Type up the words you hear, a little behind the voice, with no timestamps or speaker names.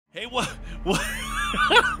Hey, what's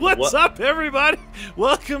up, everybody?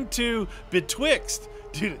 Welcome to BETWIXT,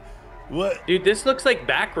 dude. What? Dude, this looks like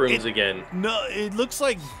Backrooms again. No, it looks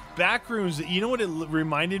like Backrooms. You know what it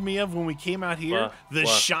reminded me of when we came out here? The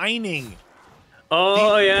Shining.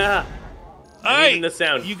 Oh yeah. Hey, the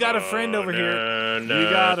sound. You got a friend over here. You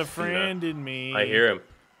got a friend in me. I hear him.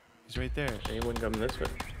 He's right there. Anyone come this way?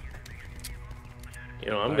 You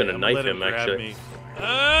know, I'm gonna knife him actually.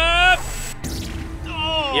 Oh!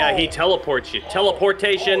 Yeah, he teleports you.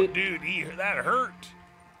 Teleportation. Oh, dude, that hurt.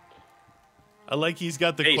 I like he's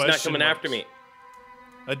got the question. He's not coming after me.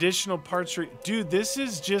 Additional parts. Dude, this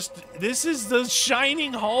is the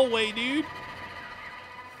Shining hallway, dude.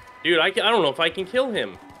 Dude, I don't know if I can kill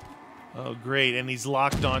him. Oh, great. And he's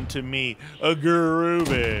locked onto me. A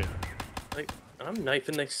groovy. Like, I'm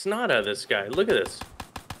knifing the snot out of this guy. Look at this.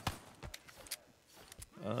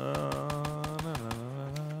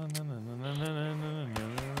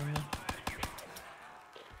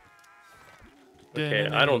 Okay,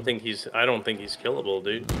 I don't think he's killable,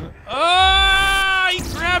 dude. Ah! He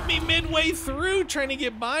grabbed me midway through trying to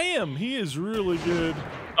get by him. He is really good.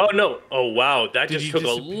 Oh no! Oh wow, that just took a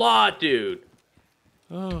lot, dude.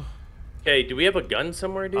 Oh. Okay, do we have a gun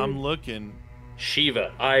somewhere, dude? I'm looking.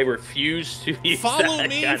 Shiva, I refuse to use that Follow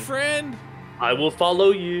me, gun. friend. I will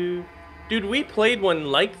follow you. Dude, we played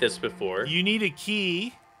one like this before. You need a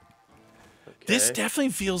key. Okay. This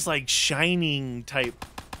definitely feels like Shining type.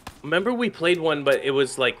 Remember we played one, but it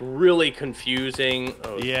was like really confusing.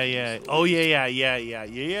 Oh, yeah. Oh, yeah.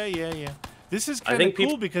 This is kind of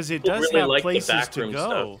cool because it does have like places to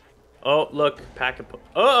go. Stuff. Oh, look,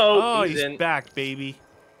 oh, he's back, baby.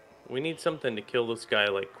 We need something to kill this guy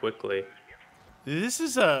like quickly. This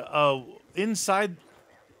is inside.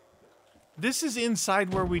 This is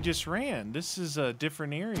inside where we just ran. This is a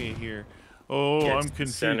different area here. Oh, I'm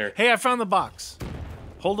confused. Center. Hey, I found the box.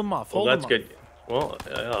 Hold him off. Hold him off. That's good. Well,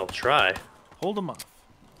 I'll try. Hold him off.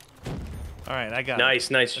 All right, I got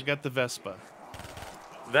it. Nice. I got the Vespa.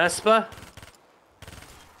 Vespa?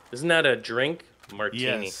 Isn't that a drink?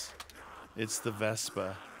 Martini. Yes. It's the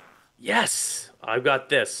Vespa. Yes! I've got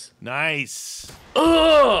this. Nice.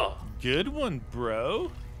 Oh! Good one,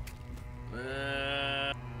 bro.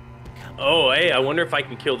 Oh, hey, I wonder if I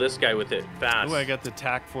can kill this guy with it fast. Oh, I got the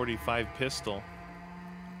TAC 45 pistol.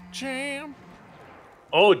 Jam.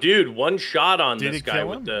 Oh, dude, one shot on this guy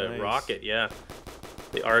with the rocket, yeah.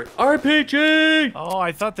 The RPG! Oh,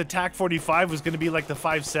 I thought the TAC 45 was going to be like the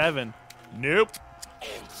 5.7. Nope.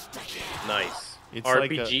 Nice. It's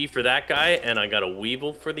RPG for that guy, and I got a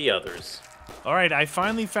Weevil for the others. All right, I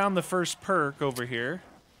finally found the first perk over here.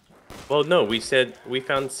 Well, no, we said we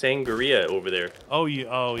found Sangria over there. Oh,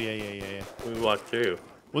 yeah. We walked through.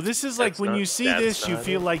 Well, this is like when you see this, you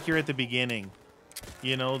feel like you're at the beginning.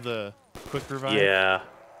 You know, the quick revive? Yeah.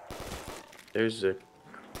 There's a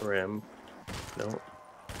Rim. No.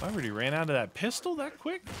 I already ran out of that pistol that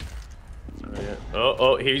quick? Oh, yeah.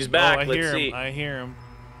 Oh, he's back. Oh, Let's see. I hear him.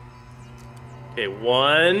 Okay,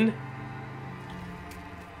 1,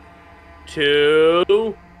 2,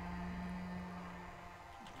 Ooh,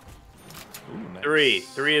 nice. 3.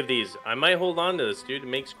 3 of these. I might hold on to this, dude. It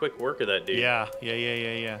makes quick work of that dude. Yeah.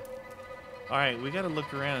 All right, we got to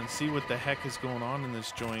look around and see what the heck is going on in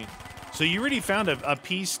this joint. So you already found a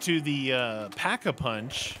piece to the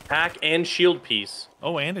Pack-a-Punch. Pack and shield piece.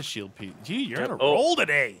 Oh, and a shield piece. Gee, you're on a roll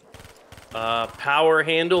today. Power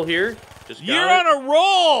handle here. You're on a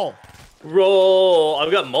roll. Roll.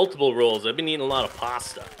 I've got multiple rolls. I've been eating a lot of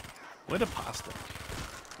pasta. What a pasta?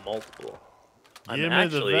 Multiple. Give I'm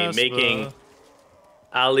actually making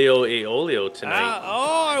alio e olio tonight.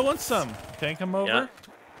 Oh, I want some. Can I come over? Yeah.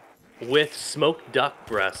 With smoked duck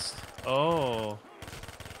breast. Oh.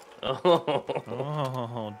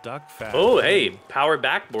 Oh, duck fat. Oh, hey, power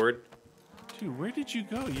backboard. Dude, where did you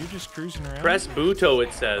go? You're just cruising around? Press Buto,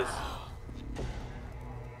 it says.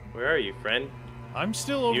 Where are you, friend? I'm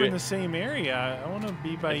still over in the same area. I want to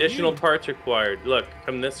be by Additional you. parts required. Look,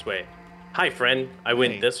 come this way. Hi, friend. I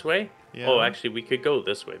went this way? Yeah. Oh, actually, we could go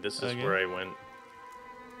this way. This is where I went.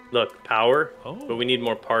 Look, power. Oh. But we need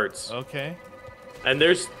more parts. Okay. And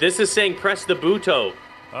this is saying press the Buto.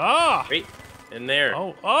 Ah! Right in there.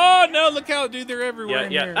 Oh, no, look out, dude. They're everywhere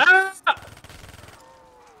in here. Ah!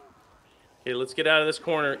 Okay, let's get out of this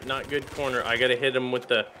corner. Not good corner. I got to hit him with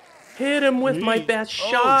my best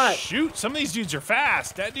shot. Oh, shoot. Some of these dudes are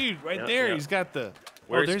fast. That dude right there, he's got the...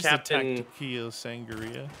 Where's there's Captain... the Tactical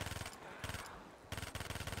Sangria.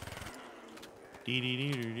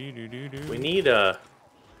 We need a...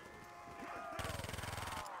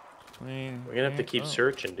 We're gonna have to keep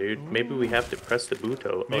searching, dude. Maybe we have to press the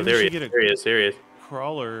Buto. Maybe oh, there he is. There he is.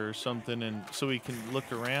 crawler or something, and so we can look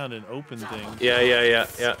around and open things. Yeah.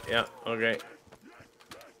 Okay.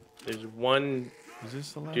 There's one Is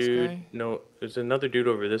this the last dude. guy? No, there's another dude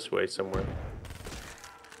over this way somewhere.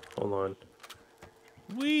 Hold on.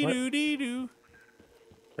 Wee doo dee doo.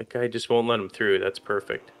 That guy just won't let him through. That's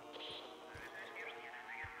perfect.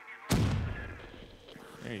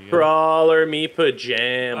 There you go. Crawler me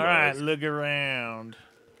pajamas. All right, look around.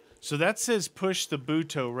 So that says push the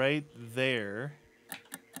Buto right there.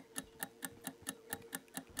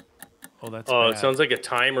 Oh, that's bad. It sounds like a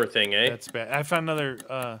timer thing, eh? That's bad. I found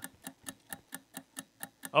another...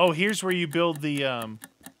 Oh, here's where you build the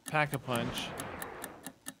Pack-a-Punch.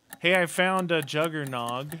 Hey, I found a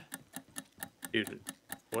Juggernog. Dude,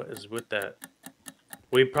 what is with that?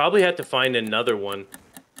 We probably have to find another one.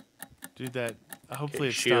 Dude, that... Hopefully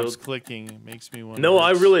it shield. stops clicking. It makes me want to... No,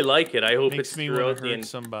 I really like it. I hope makes it's me throughout hurt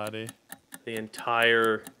somebody. the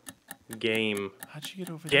entire game. How'd you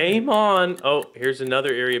get over there? Game on! Oh, here's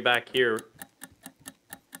another area back here.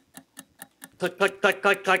 Click, click, click,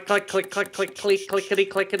 click, click, click, click, click, click, click, clickety,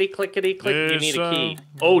 clickety, clickety, click. You need a key.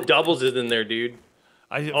 Oh, Doubles is in there, dude.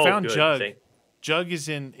 I found good. Jug. Jug is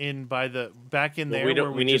in by the back in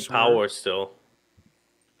there. We need power still.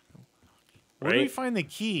 Where do we find the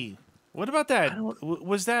key? What about that?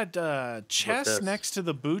 Was that chest next to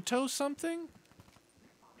the Buto something?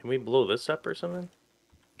 Can we blow this up or something?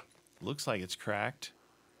 Looks like it's cracked.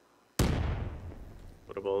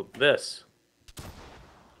 What about this?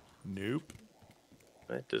 Nope.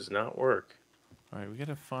 That does not work. All right, we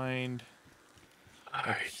gotta find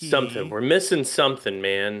something. We're missing something,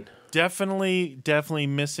 man. Definitely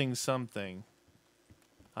missing something.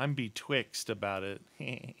 I'm betwixt about it.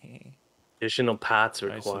 Additional pots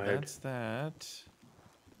required. Right, so that's that.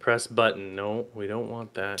 Press button. No, we don't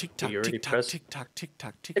want that. Tick tock, tick tock, tick tock, tick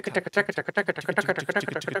tock, tick tock.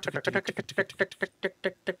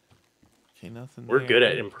 Okay, nothing. We're good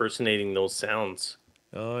at impersonating those sounds.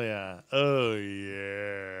 Oh yeah. Oh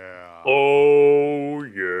yeah. Oh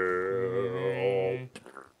yeah.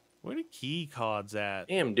 Where the key cards at?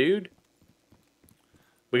 Damn, dude.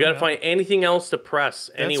 We gotta find anything else to press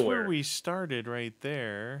anywhere. That's where we started, right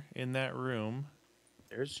there in that room.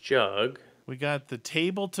 There's Jug. We got the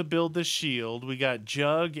table to build the shield. We got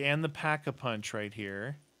Jug and the Pack-a-Punch right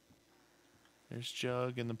here. There's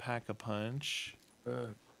Jug and the Pack-a-Punch.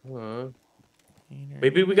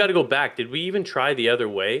 Maybe we got to go back. Did we even try the other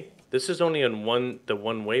way? This is only on the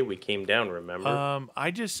one way we came down. Remember?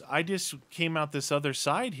 I just came out this other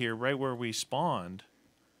side here, right where we spawned.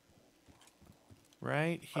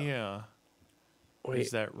 Right here. Wait.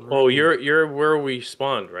 Is that room. Oh, you're where we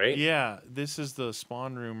spawned, right? Yeah, this is the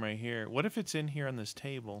spawn room right here. What if it's in here on this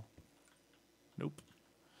table? Nope.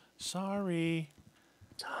 Sorry.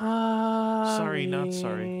 Sorry, not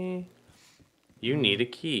sorry. You need a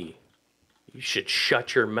key. You should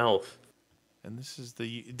shut your mouth. And this is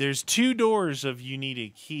there's 2 doors of you need a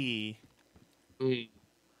key.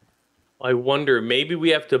 I wonder, maybe we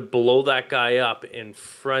have to blow that guy up in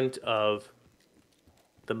front of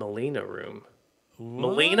the Melina room. What?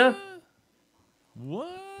 Melina?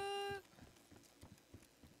 What?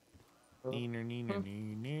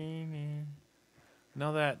 Neener.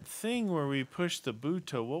 Now that thing where we pushed the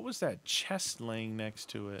Buto, what was that chest laying next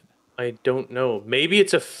to it? I don't know. Maybe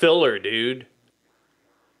it's a filler, dude.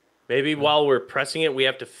 Maybe while we're pressing it, we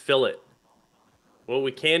have to fill it. What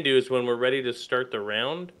we can do is when we're ready to start the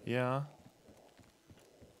round, yeah,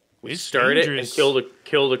 we start dangerous. It and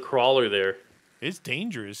kill the crawler there. It's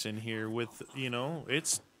dangerous in here with,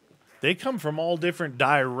 they come from all different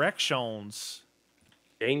directions.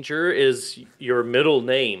 Danger is your middle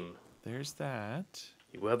name. There's that.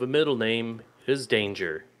 You have a middle name. It is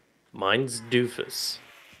Danger. Mine's Doofus.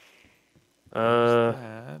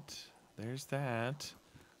 There's that.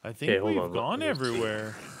 I think we've gone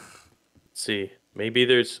everywhere. Let's see. Maybe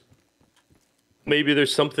there's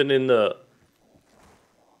something in the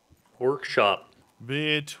workshop.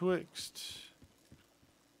 Betwixt.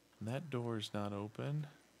 That door's not open.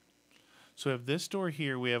 So we have this door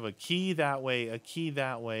here. We have a key that way,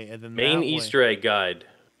 and then main Easter egg guide.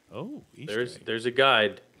 Oh, Easter egg. There's a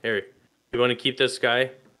guide. Here, you want to keep this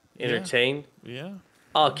guy entertained? Yeah.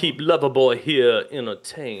 I'll keep Loverboy here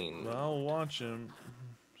entertained. I'll watch him.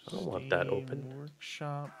 I don't want that open.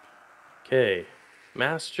 Workshop. Okay,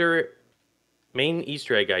 main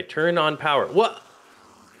Easter egg guide. Turn on power. What?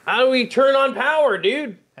 How do we turn on power,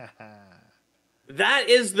 dude? That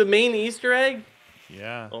is the main Easter egg?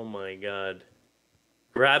 Yeah. Oh my god.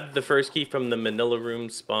 Grab the first key from the Manila room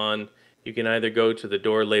spawn. You can either go to the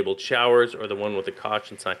door labeled showers or the one with the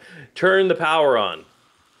caution sign. Turn the power on.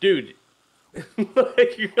 Dude,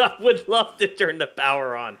 Like, I would love to turn the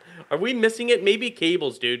power on. Are we missing it? Maybe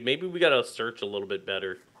cables, dude. Maybe we gotta search a little bit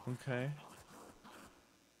better. Okay.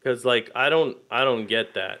 Cause like I don't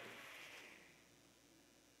get that.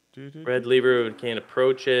 Red Do. lever can't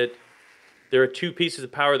approach it. There are two pieces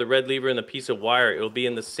of power: the red lever and the piece of wire. It will be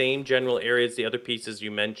in the same general area as the other pieces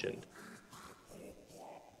you mentioned.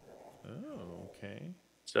 Oh, okay.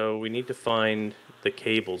 So we need to find the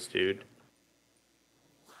cables, dude.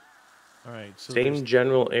 All right. So Same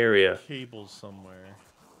general area. cables somewhere.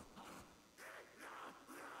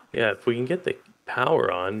 Yeah, if we can get the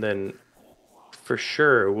power on, then for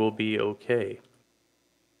sure we'll be okay.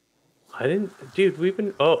 I didn't, dude. We've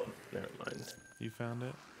been. Oh, never mind. You found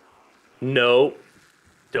it? No,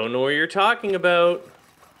 don't know what you're talking about.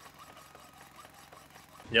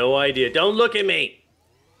 No idea. Don't look at me.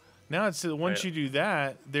 Now it's once you do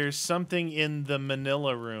that, there's something in the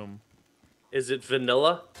Manila room. Is it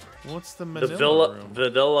vanilla? What's the Manila The villa, room?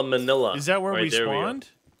 vanilla Manila. Is that where Right, we there spawned?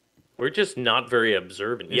 We're just not very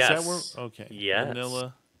observant. Is Yes. that where? Okay. Yes.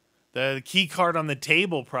 Manila. The key card on the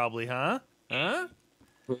table, probably, huh? Huh?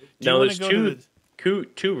 No, there's two.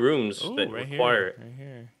 two rooms that right require it. here. Right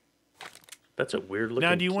here. That's a weird looking.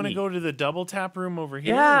 Now, do you want to key. go to the double tap room over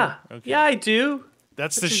here? Yeah. Okay. Yeah, I do.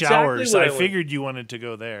 That's the That's showers. exactly what I I figured you wanted to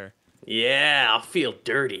go there. Yeah, I'll feel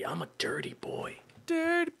dirty. I'm a dirty boy.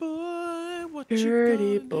 Dirty boy, what Dirty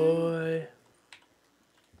you gonna boy.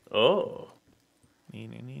 Oh. do?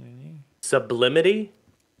 Sublimity?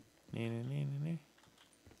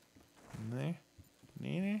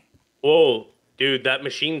 There. Whoa, dude, that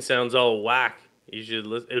machine sounds all whack. You should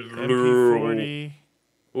listen. MP40.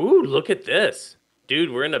 Ooh, look at this. Dude,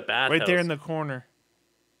 we're in a bathhouse. Right there in the corner.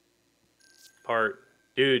 part.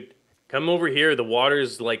 Dude, come over here. The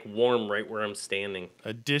water's like warm right where I'm standing.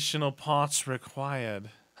 Additional pots required.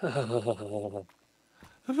 Why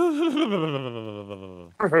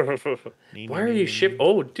are you ship?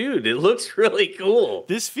 Oh, dude, it looks really cool.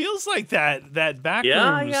 This feels like that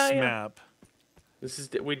Backrooms map. This is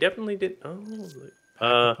we definitely did.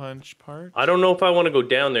 Oh, Punch part. I don't know if I want to go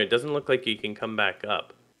down there. It doesn't look like you can come back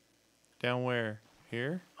up. Down where?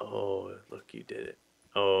 Here? Oh, look, you did it.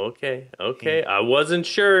 Oh, okay, okay. I wasn't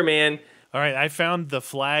sure, man. All right, I found the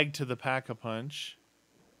flag to the Pack-a-Punch.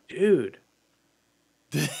 Dude.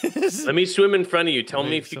 Let me swim in front of you. Tell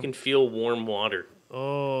me if you can feel warm water.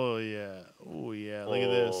 Oh, yeah. Oh, yeah. Look at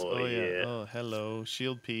this. Oh, yeah. Oh, hello.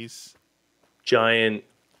 Shield piece. Giant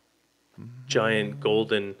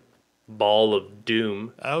golden ball of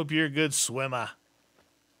doom. I hope you're a good swimmer.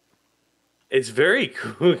 It's very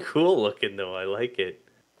cool looking, though. I like it.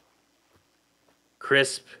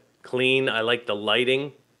 Crisp, clean. I like the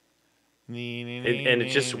lighting. And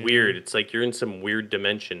it's just weird. It's like you're in some weird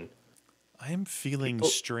dimension. I am feeling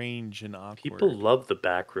strange and awkward. People love the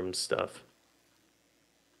backroom stuff.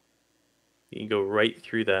 You can go right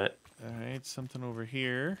through that. All right, something over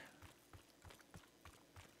here.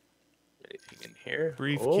 Anything in here?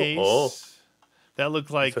 Briefcase. Oh. That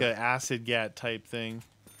looked like an acid gat type thing.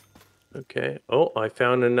 Okay. Oh, I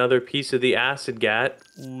found another piece of the acid gat.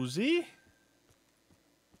 Uzi?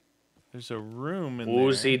 There's a room in there.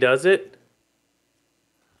 Uzi does it.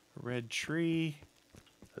 Red tree.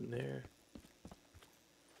 In there.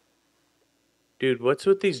 Dude, what's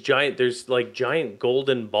with these giant... There's like giant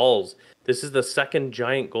golden balls. This is the second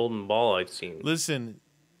giant golden ball I've seen. Listen,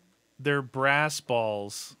 they're brass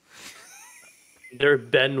balls. They're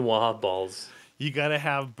Benoit balls. You gotta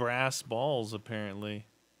have brass balls, apparently.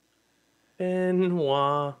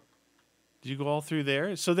 Benoit. Did you go all through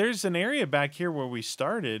there? So there's an area back here where we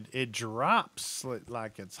started. It drops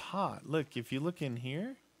like it's hot. Look, if you look in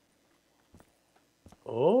here.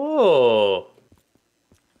 Oh.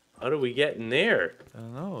 How do we get in there? I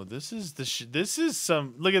don't know. This is this is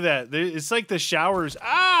some. Look at that. It's like the showers.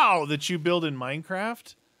 Ow! That you build in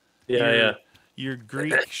Minecraft. Yeah, Your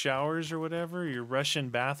Greek showers or whatever. Your Russian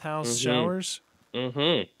bathhouse showers.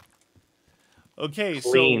 Mm-hmm. Okay,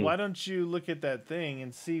 Clean. so why don't you look at that thing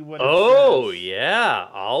and see what? Oh it says. yeah,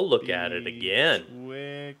 I'll look at it again.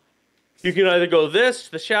 BETWIXT. You can either go this,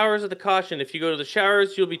 the showers, or the caution. If you go to the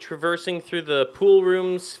showers, you'll be traversing through the pool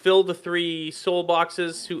rooms, fill the 3 soul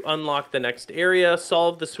boxes to unlock the next area,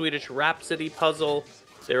 solve the Swedish Rhapsody puzzle.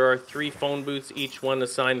 There are 3 phone booths, each one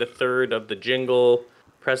assigned a third of the jingle.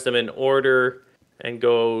 Press them in order and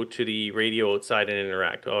go to the radio outside and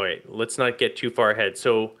interact. All right, let's not get too far ahead.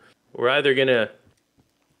 So we're either going to...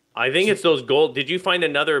 I think it's those gold... Did you find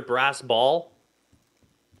another brass ball?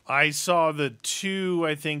 I saw the 2,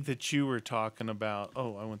 I think, that you were talking about.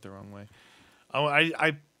 Oh, I went the wrong way. Oh,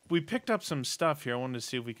 we picked up some stuff here. I wanted to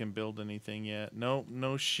see if we can build anything yet.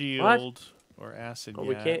 No shield or acid yet.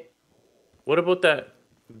 We can't. What about that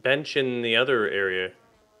bench in the other area?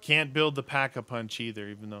 Can't build the pack-a-punch either,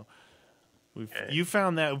 even though you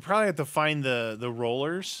found that. We probably have to find the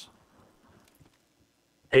rollers.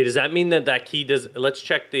 Hey, does that mean that key does? Let's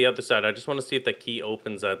check the other side. I just want to see if that key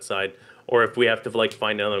opens that side, or if we have to like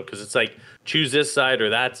find another one, because it's like choose this side or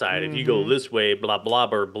that side. If you go this way, blah blah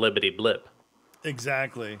or blibbity blip.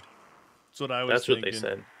 Exactly. That's what I was thinking. That's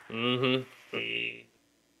what they said.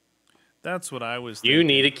 That's what I was thinking. You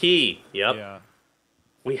need a key. Yep. Yeah.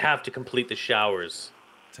 We have to complete the showers.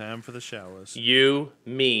 Time for the showers. You,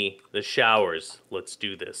 me, the showers. Let's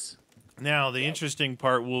do this. Now, the interesting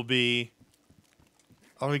part will be,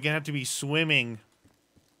 are we going to have to be swimming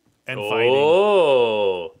and fighting?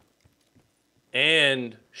 Oh.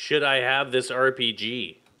 And should I have this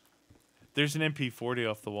RPG? There's an MP40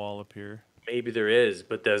 off the wall up here. Maybe there is,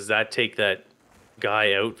 but does that take that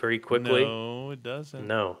guy out very quickly? No, it doesn't.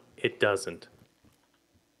 No, it doesn't.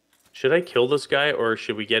 Should I kill this guy, or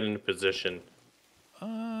should we get into position?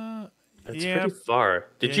 That's pretty far.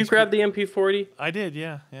 Did you grab the MP40? I did,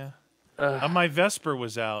 yeah. My Vesper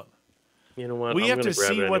was out. You know what? We have to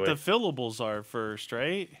see what the fillables are first,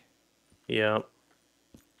 right? Yeah.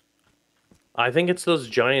 I think it's those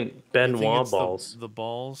giant Benoit balls. The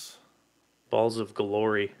balls? Balls of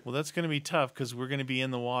glory. Well, that's going to be tough because we're going to be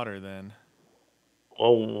in the water then.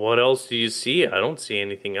 Well, what else do you see? I don't see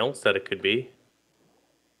anything else that it could be.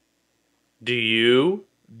 Do you?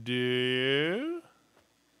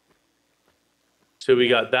 So we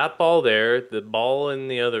got that ball there, the ball in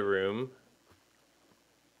the other room.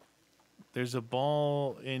 There's a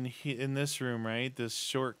ball in this room, right? This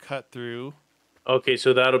short cut through. Okay,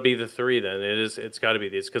 so that'll be the 3 then. It's got to be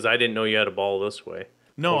these because I didn't know you had a ball this way.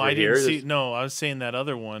 No, I didn't see. No, I was saying that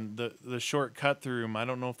other one, the short cut through room. I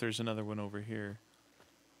don't know if there's another one over here.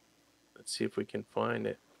 Let's see if we can find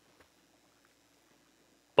it.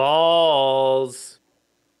 Balls.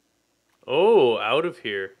 Oh, out of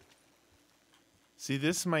here. See,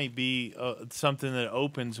 this might be something that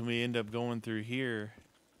opens and we end up going through here.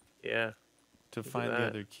 Yeah. To find the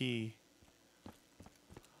other key.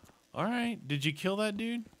 All right. Did you kill that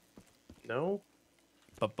dude? No.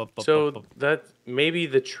 So that maybe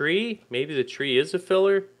the tree is a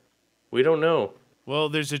filler. We don't know. Well,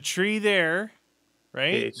 there's a tree there,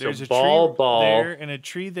 right? Okay, so there's a ball there and a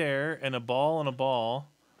tree there and a ball and a ball.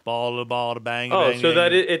 Ball to ball to bang. Oh, bang, so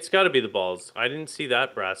bang. it's got to be the balls. I didn't see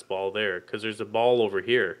that brass ball there because there's a ball over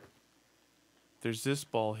here. There's this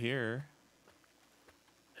ball here.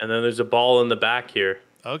 And then there's a ball in the back here.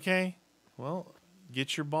 Okay. Well,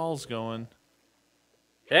 get your balls going.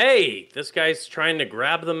 Hey, this guy's trying to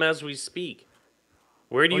grab them as we speak.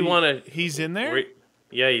 Where do you want to... He's in there?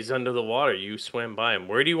 Yeah, he's under the water. You swam by him.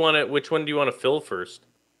 Where do you want to... Which one do you want to fill first?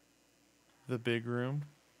 The big room.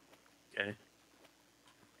 Okay.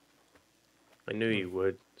 I knew you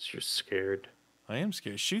would. You're scared. I am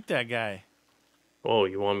scared. Shoot that guy. Oh,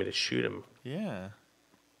 you want me to shoot him? Yeah.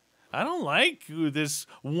 I don't like this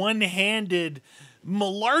one-handed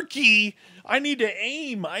malarkey. I need to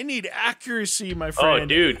aim. I need accuracy, my friend. Oh,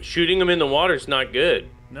 dude, shooting him in the water is not good.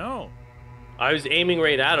 No. I was aiming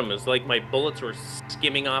right at him. It's like my bullets were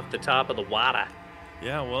skimming off the top of the water.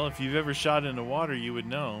 Yeah, well, if you've ever shot into water, you would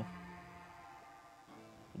know.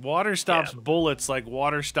 Water stops bullets like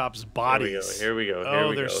water stops bodies. Here we go.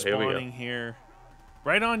 Oh, they're spawning here.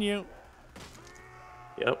 Right on you.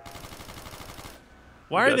 Yep.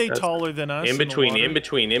 Why are they taller than us? In between.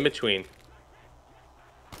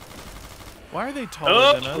 Why are they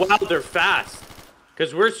taller than us? Wow, they're fast.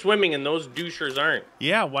 Because we're swimming and those douchers aren't.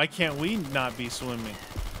 Yeah, why can't we not be swimming?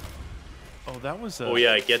 Oh, that was a... Oh,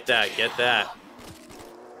 yeah, get that.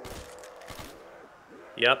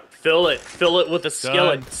 Yep, fill it with a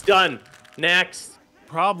skillet. It's done. Next.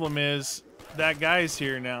 Problem is, that guy's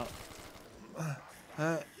here now.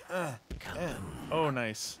 Oh,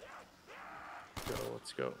 nice.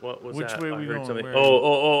 Let's go. What was that? Which way are we going?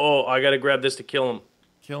 Oh, I gotta grab this to kill him.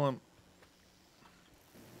 Kill him.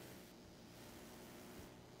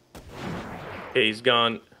 Okay, he's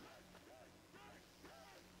gone.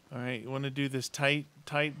 All right, you want to do this tight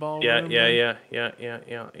ball? Yeah.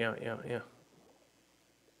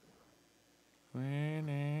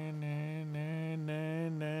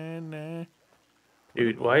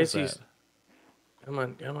 Dude, why is he... Come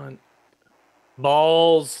on.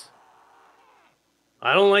 Balls.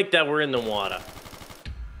 I don't like that we're in the water.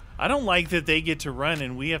 I don't like that they get to run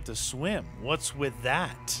and we have to swim. What's with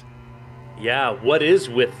that? Yeah, what is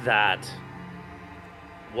with that?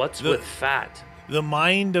 What's with fat? The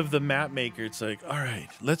mind of the map maker, it's like, all right,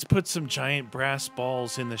 let's put some giant brass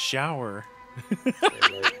balls in the shower.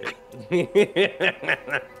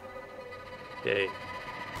 Okay.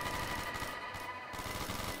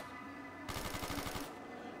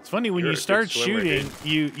 funny when You're you a good start swimmer, shooting,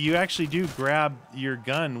 dude. you actually do grab your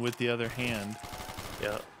gun with the other hand.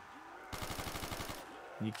 Yeah.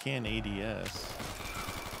 You can ADS.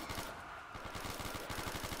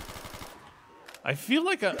 I feel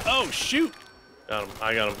like oh shoot! Got him.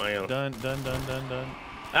 I got him. Done.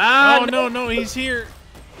 Ah! Oh no, he's here.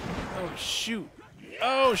 Oh shoot!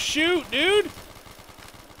 Oh shoot, dude!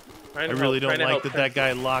 I really don't like that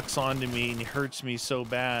guy locks onto me and he hurts me so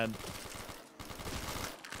bad.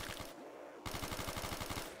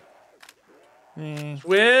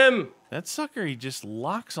 Swim! That sucker, he just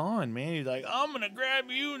locks on, man. He's like, I'm gonna grab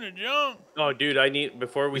you in the junk. Oh, dude,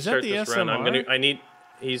 before we start this run,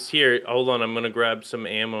 he's here. Hold on, I'm gonna grab some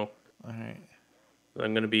ammo. All right.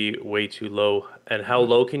 I'm gonna be way too low. And how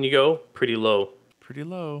low can you go? Pretty low. Pretty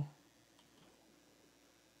low.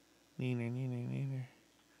 Neener.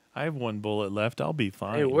 I have one bullet left. I'll be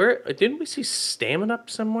fine. Hey, where didn't we see stamina up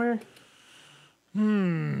somewhere?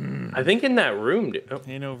 I think in that room. Oh.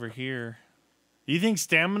 And over here. You think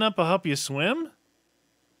stamina up will help you swim?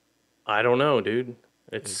 I don't know, dude.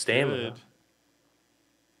 It's stamina. Good.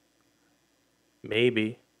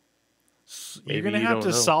 Maybe. You're going to have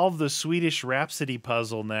to solve the Swedish Rhapsody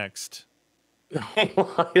puzzle next. I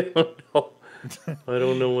don't know. I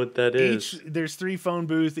don't know what that is. There's 3 phone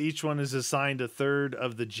booths. Each one is assigned a third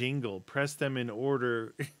of the jingle. Press them in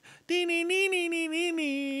order. Yeah,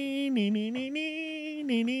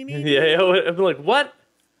 I'm like, what?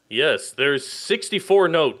 Yes, there's 64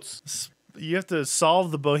 notes. You have to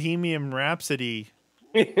solve the Bohemian Rhapsody.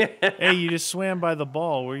 Hey, you just swam by the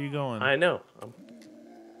ball. Where are you going? I know.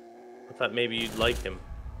 I thought maybe you'd like him.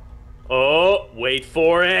 Oh, wait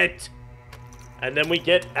for it. And then we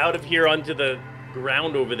get out of here onto the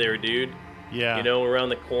ground over there, dude. Yeah. You know, around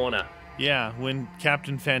the corner. Yeah, when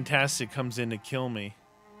Captain Fantastic comes in to kill me.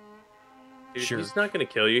 Dude, he's not going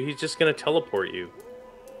to kill you. He's just going to teleport you.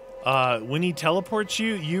 When he teleports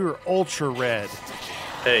you, you're ultra red.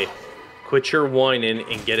 Hey, quit your whining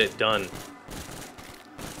and get it done.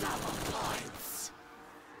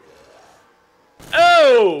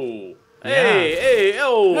 Oh! Hey,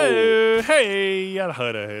 oh! Hey, yada.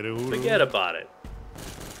 Forget about it.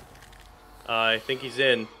 I think he's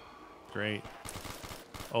in. Great.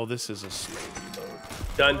 Oh, this is a slow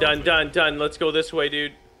reload. Done. Let's go this way,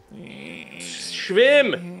 dude.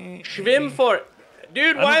 Schwim for it.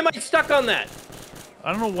 Dude, why am I stuck on that?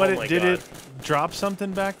 I don't know what it did. It drop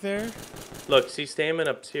something back there? Look, see,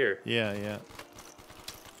 stamina up's here. Yeah.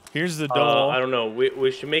 Here's the doll. I don't know.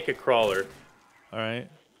 We should make a crawler. All right.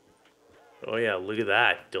 Oh, yeah, look at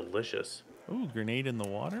that. Delicious. Ooh, grenade in the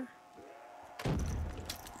water?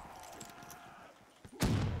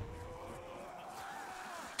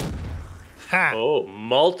 Ha! Oh,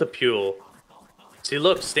 multipule. See,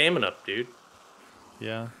 look, stamina up, dude.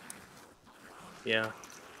 Yeah.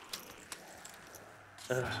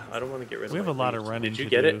 I don't want to get rid of it. We have a lot of running. Did you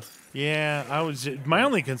get it? Yeah, I was. My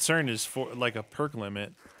only concern is for like a perk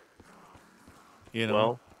limit. You know.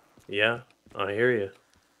 Well, yeah, I hear you.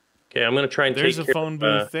 Okay, I'm gonna try and There's a phone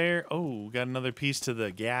booth there. Oh, got another piece to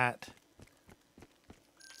the GAT.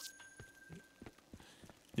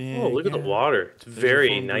 Oh, look at the water. It's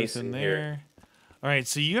very nice in here. All right,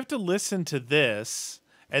 so you have to listen to this,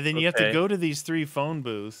 and then you have to go to these 3 phone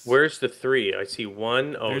booths. Where's the 3? I see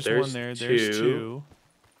 1. Oh, there's one there. There's 2.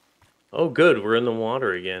 Oh, good. We're in the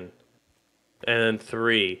water again. And then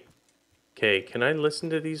 3. Okay, can I listen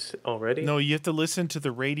to these already? No, you have to listen to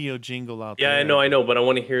the radio jingle out there. Yeah, I know, but I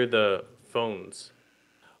want to hear the phones.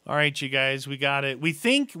 All right, you guys, we got it. We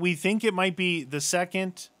think it might be the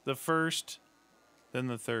second, the first, then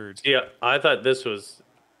the third. Yeah, I thought this was...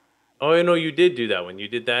 Oh, no, you did do that one. You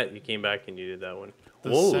did that, you came back and you did that one.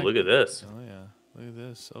 Whoa, look at this. Oh, yeah. Look at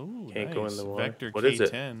this. Oh, Can't go in the water. Vector what K10. Is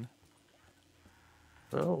it?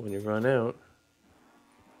 Oh, when you run out.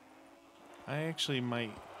 I actually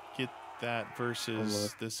might get that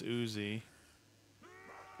versus this Uzi.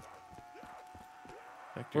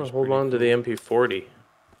 Well, hold on to the MP40.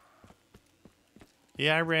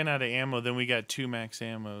 Yeah, I ran out of ammo. Then we got 2 max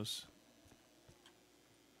ammos.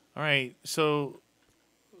 All right, so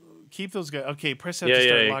keep those guys. Okay, press F to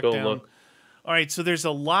start lockdown. Look. All right, so there's a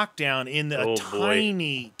lockdown in a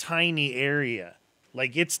tiny area.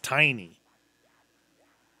 Like, it's tiny.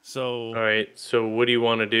 So. All right, so what do you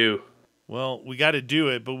want to do? Well, we got to do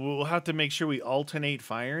it, but we'll have to make sure we alternate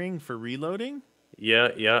firing for reloading.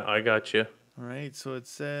 Yeah, I got you. All right, so it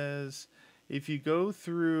says if you go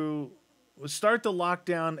through, start the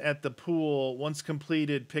lockdown at the pool. Once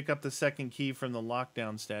completed, pick up the second key from the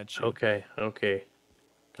lockdown statue. Okay,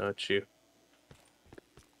 got you.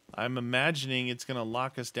 I'm imagining it's going to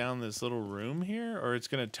lock us down this little room here, or it's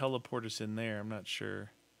going to teleport us in there. I'm not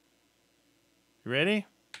sure. You ready?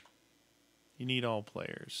 You need all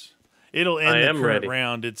players. It'll end the current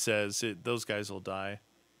round, it says. Those guys will die.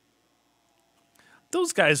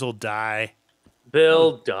 Those guys will die.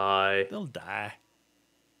 They'll die. They'll die.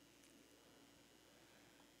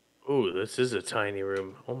 Ooh, this is a tiny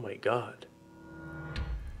room. Oh my god.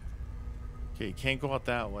 Okay, you can't go out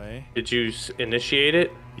that way. Did you initiate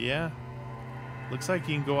it? Yeah. Looks like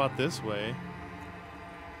you can go out this way.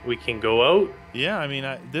 We can go out? Yeah, I mean,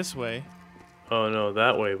 this way. Oh no,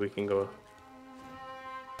 that way we can go.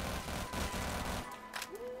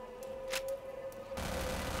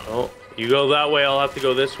 Oh, you go that way, I'll have to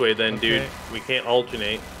go this way then, dude. We can't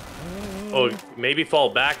alternate. Oh, maybe fall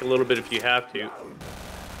back a little bit if you have to.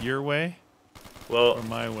 Your way? Well, or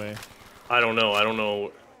my way? I don't know. I don't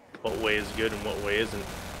know what way is good and what way isn't.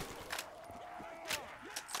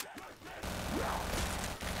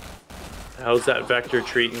 How's that vector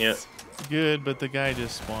treating you? Good, but the guy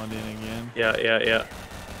just spawned in again. Yeah.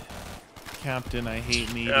 Captain, I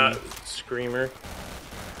hate needy. Screamer.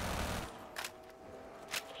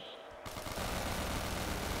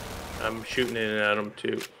 I'm shooting in at him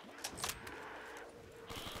too.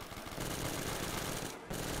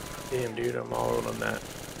 Damn, dude, I'm all out on that.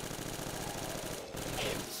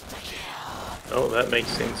 Oh, that makes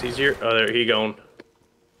things easier. Oh, there he going.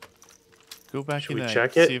 Go back Should in we that.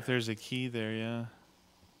 check it? See if there's a key there. Yeah.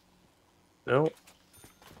 No.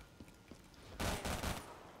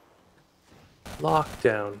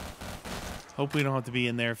 Lockdown. Hope we don't have to be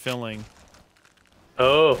in there filling.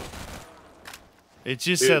 Oh. It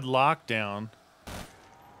just said lockdown.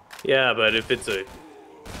 Yeah, but if it's a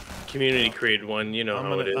community created one, you know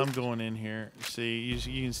how it is. I'm going in here. See,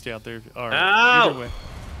 you can stay out there. All right. Ow! Either way.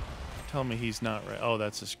 Tell me he's not right. Oh,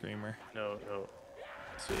 that's a screamer. No.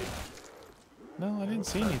 Let's see. No, I didn't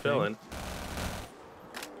see anything. Filling.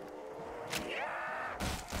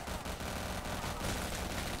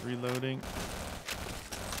 Reloading.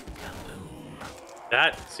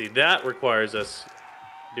 That requires us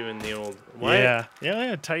doing the old. Why?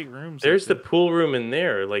 Yeah, tight rooms. There's the pool room in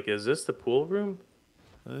there. Like, is this the pool room?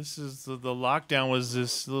 This is the lockdown. Was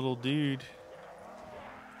this little dude?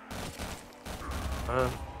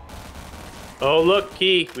 Oh, look,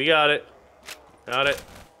 key. We got it. Got it.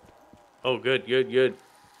 Oh, good.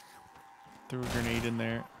 Threw a grenade in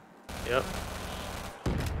there. Yep.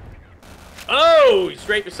 Oh, he's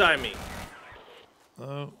right beside me.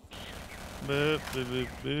 Oh. Boo, boo, boo,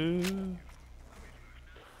 boo.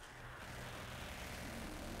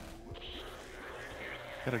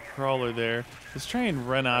 Got a crawler there. Let's try and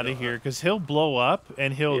run out of here, because he'll blow up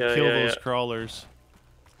and he'll kill those crawlers.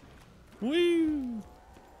 Woo!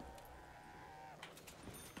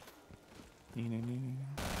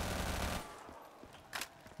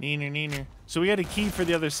 Neener. So we got a key for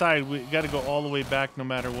the other side. We got to go all the way back no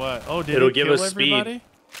matter what. Oh, did it kill everybody? Speed.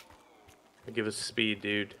 It'll give us speed,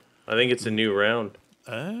 dude. I think it's a new round.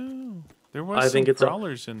 Oh. There was some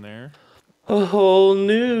crawlers in there. A whole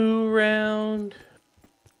new round.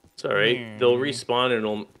 It's all right. They'll respawn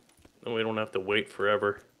and we don't have to wait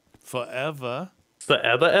forever. Forever?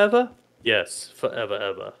 Forever, ever? Yes, forever,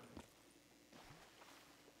 ever.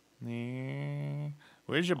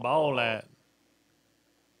 Where's your ball at?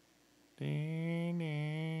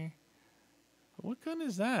 What gun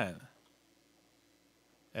is that?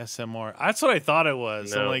 SMR. That's what I thought it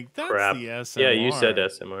was. No, I'm like, that's crap. the SMR. Yeah, you said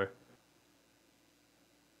SMR.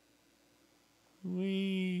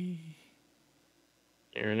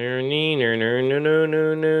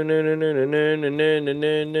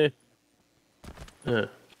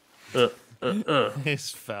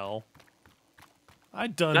 This fell.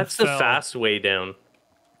 That's the fast way down.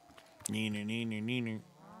 Neener.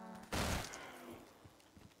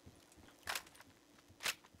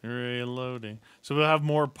 Reloading. So we'll have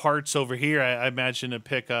more parts over here, I imagine, to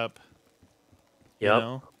pick up. Yep. You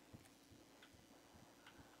know?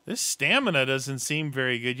 This stamina doesn't seem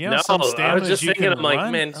very good. You know, some stamina I was just thinking, I'm like,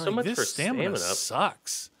 run, man, so much for stamina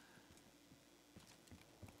sucks.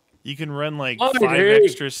 You can run like 5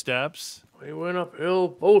 extra steps. We went uphill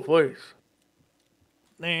both ways.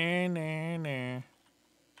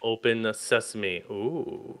 Open the sesame.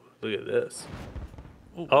 Ooh, look at this.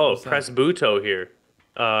 Ooh, press Buto here.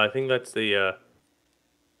 I think that's the.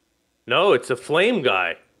 No, it's a flame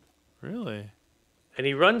guy. Really? And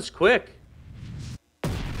he runs quick.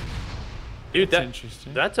 Dude,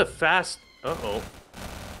 that's a fast. Uh-oh.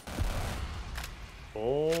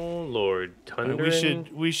 Oh Lord, Thunder.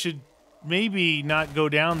 We should maybe not go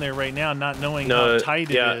down there right now, not knowing how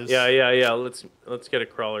tight it is. Yeah. Let's get a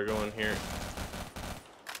crawler going here.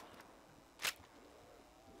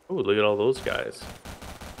 Ooh, look at all those guys.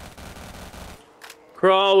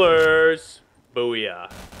 Crawlers.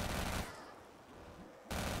 Booyah.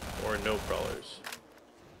 Or no crawlers.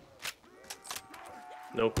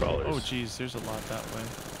 No crawlers. Oh, geez, there's a lot that way.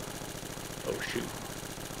 Oh, shoot.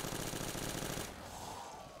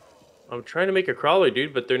 I'm trying to make a crawler,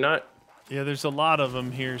 dude, but they're not... Yeah, there's a lot of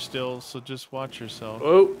them here still, so just watch yourself.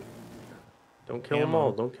 Oh! Don't kill them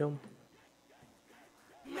all. Don't kill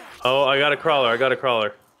them. Oh, I got a crawler. I got a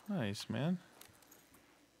crawler. Nice, man.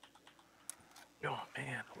 Oh,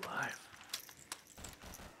 man, alive.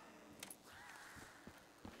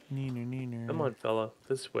 Neener, neener. Come on, fella.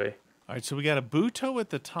 This way. All right, so we got a Buto at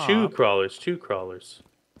the top. Two crawlers.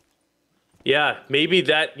 Yeah, maybe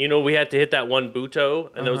that, you know, we had to hit that one Buto,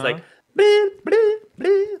 and it was like... You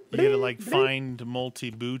gotta, like, find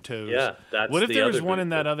multi-Butos. Yeah, that's what if the there was other one in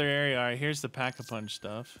Buto. that other area? All right, here's the Pack-a-Punch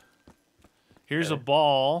stuff. Here's a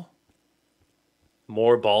ball.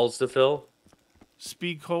 More balls to fill?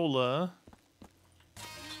 Speed Cola.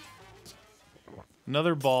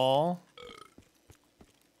 Another ball.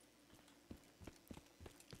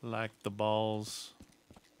 Like the balls.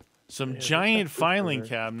 Some giant filing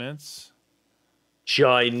cabinets.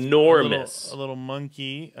 Ginormous. A little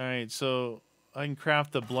monkey. All right, so I can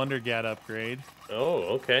craft the Blundergat upgrade. Oh,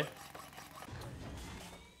 okay.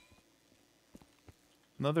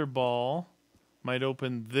 Another ball. Might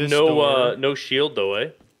open this door. No shield though, eh?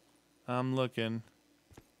 I'm looking.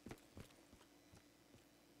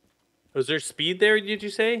 Was there speed there, did you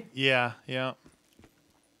say? Yeah.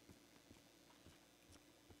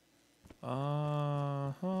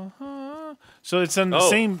 So it's on the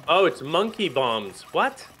same... Oh, it's monkey bombs.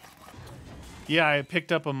 What? Yeah, I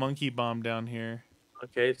picked up a monkey bomb down here.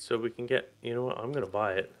 Okay, so we can get... You know what? I'm going to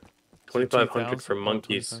buy it. 2,500 for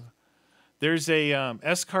monkeys. There's a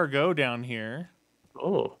escargot down here.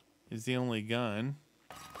 Oh. Is the only gun.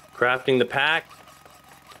 Crafting the pack.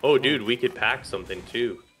 Oh, dude, we could pack something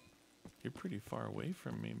too. You're pretty far away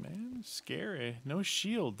from me, man. Scary. No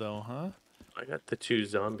shield, though, huh? I got the 2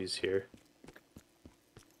 zombies here.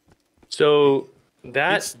 So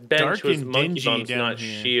that bench was monkey bombs, not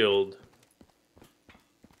shield.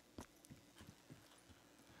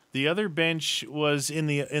 The other bench was in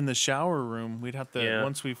the shower room. We'd have to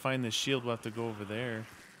once we find the shield, we'll have to go over there.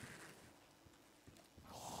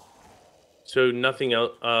 So nothing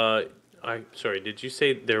else. Sorry. Did you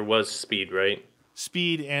say there was speed, right?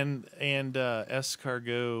 Speed and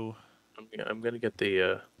escargot. I'm gonna get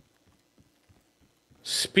the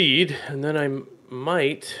speed, and then I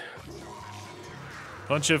might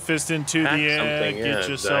punch a fist into the air. Get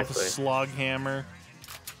yourself a slog hammer.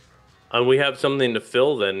 And we have something to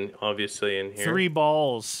fill then, obviously, in here. 3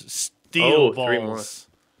 balls. Steel balls. 3 more.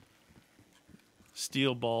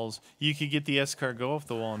 Steel balls. You could get the escargot off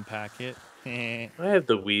the wall and pack it. I have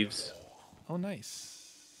the weaves. Oh, nice.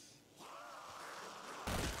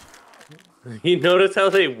 You notice how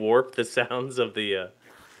they warp the sounds of the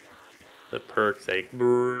perks, like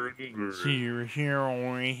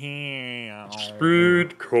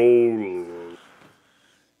Speed Cola.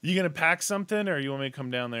 You gonna pack something, or you want me to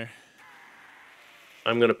come down there?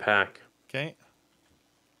 I'm gonna pack. Okay.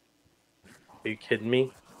 Are you kidding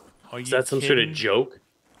me? Is that some sort of joke?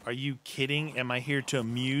 Are you kidding? Am I here to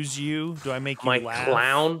amuse you? Do I make you laugh? Am I a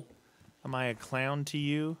clown? Am I a clown to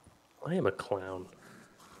you? I am a clown.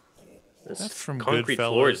 That's from concrete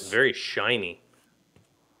Goodfellas. floor is very shiny.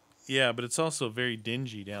 Yeah, but it's also very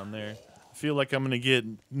dingy down there. I feel like I'm gonna get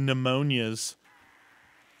pneumonias.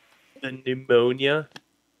 The pneumonia?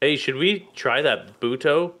 Hey, should we try that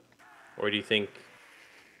Buto? Or do you think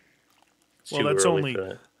it's too early for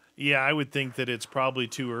that? Yeah, I would think that it's probably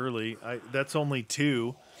too early. That's only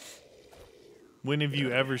 2. When have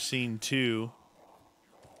you ever seen 2?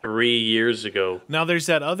 3 years ago. Now there's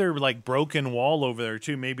that other like broken wall over there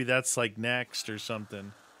too. Maybe that's like next or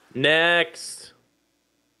something. Next.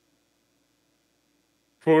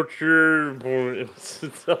 Put your points.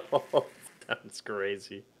 That's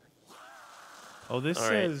crazy. Oh, this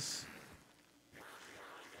says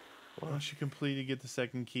once you complete to get the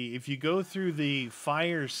second key. If you go through the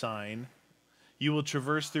fire sign, you will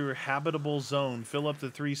traverse through a habitable zone. Fill up the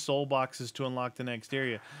 3 soul boxes to unlock the next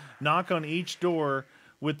area. Knock on each door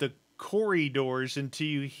with the corridors until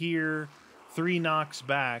you hear 3 knocks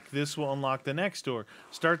back. This will unlock the next door.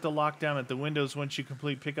 Start the lockdown at the windows. Once you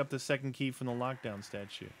complete, pick up the second key from the lockdown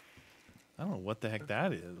statue. I don't know what the heck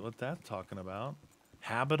that is. What that's talking about.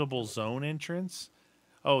 Habitable zone entrance?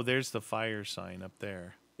 Oh, there's the fire sign up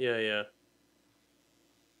there. Yeah.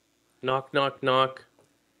 Knock, knock, knock.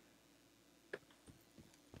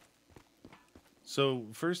 So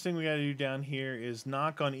first thing we got to do down here is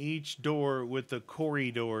knock on each door with the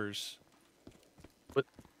corridors.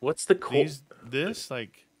 What's the This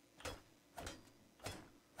like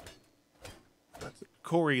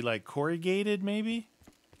Corey, like corrugated, maybe?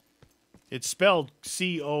 It's spelled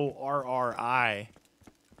C-O-R-R-I.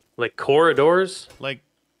 Like corridors? Like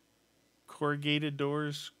corrugated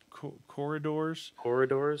doors, corridors.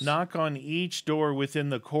 Corridors? Knock on each door within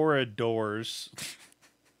the corridors.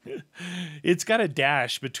 It's got a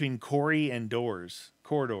dash between Corey and doors.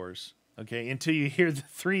 Corridors. Okay, until you hear the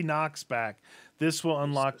 3 knocks back. This will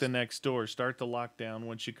unlock the next door. Start the lockdown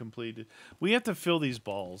once you complete it. We have to fill these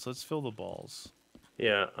balls. Let's fill the balls.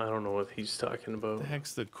 Yeah, I don't know what he's talking about. The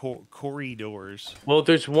heck's the corridors? Well,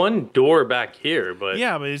 there's one door back here, but...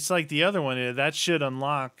 Yeah, but it's like the other one. That should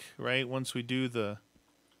unlock, right, once we do the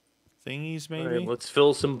thingies, maybe? All right, let's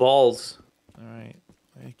fill some balls. All right.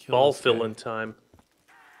 Ball filling time.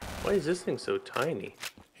 Why is this thing so tiny?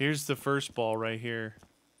 Here's the first ball right here.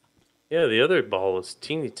 Yeah, the other ball is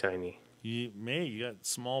teeny tiny. You got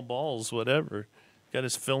small balls, whatever. Got to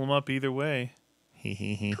fill them up either way.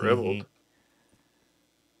 Dribbled.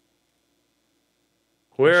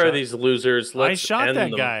 Where are these losers? I shot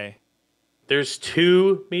that guy. There's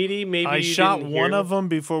 2, Meaty? Maybe I you shot didn't one hear of them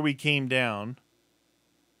before we came down.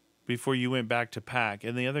 Before you went back to pack.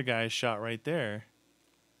 And the other guy is shot right there.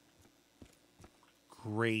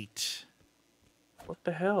 Great. What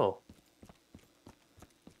the hell?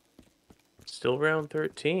 Still round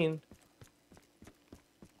 13.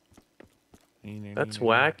 That's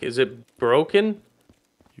whack. Is it broken?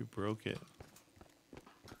 You broke it.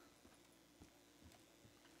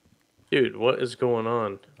 Dude, what is going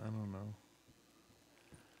on? I don't know.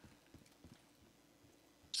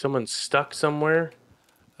 Someone stuck somewhere?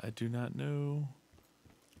 I do not know.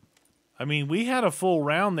 I mean, we had a full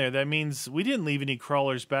round there. That means we didn't leave any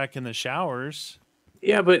crawlers back in the showers.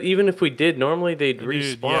 Yeah, but even if we did, normally they'd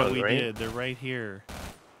respawn, yeah, we right? did. They're right here.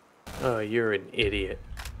 Oh, you're an idiot.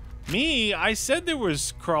 Me? I said there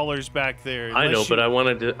was crawlers back there. I know, but I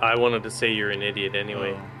wanted to say you're an idiot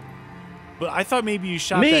anyway. Oh. But I thought maybe you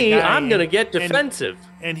shot Me, that guy. I'm gonna get defensive.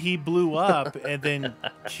 And he blew up and then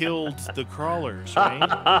killed the crawlers, right?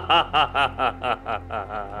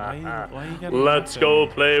 why you gotta Let's go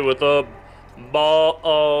play with the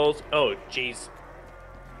balls. Oh, jeez.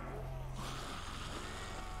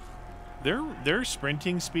 Their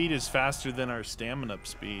sprinting speed is faster than our stamina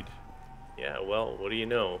speed. Yeah, well, what do you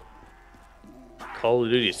know? Call of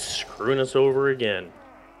Duty's screwing us over again.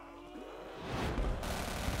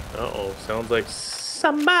 Uh-oh, sounds like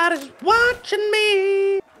somebody's watching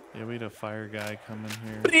me. Yeah, we had a fire guy coming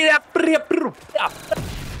here.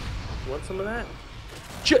 Want some of that?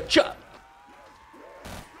 Cha-cha.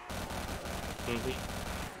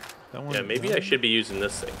 Yeah, maybe I should be using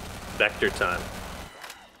this thing. Vector time.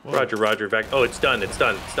 Whoa. Roger, roger, Oh, it's done, it's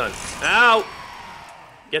done, it's done. Ow!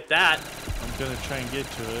 Get that. I'm gonna try and get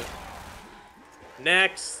to it.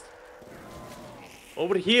 Next.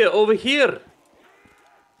 Over here, over here.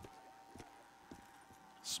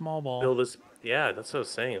 Small ball. Build this. Yeah, that's what I was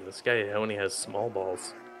saying. This guy only has small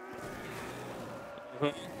balls.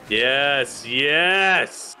 Yes,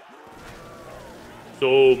 yes.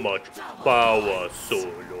 So much power,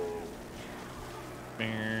 Solo.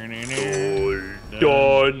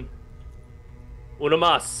 Done. Una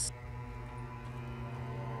más.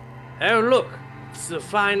 Oh, look. It's the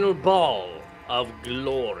final ball of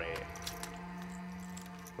glory.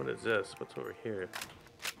 What is this? What's over here?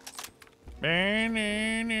 Bing,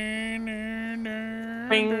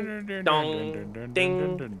 dong,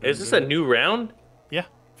 ding. Is this a new round? Yeah,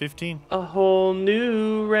 15. A whole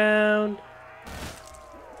new round.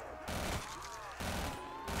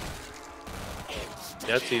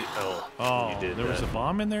 That's easy. Oh, you did there that. was a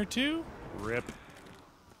bomb in there too? Rip.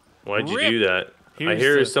 Why'd you do that? Here's I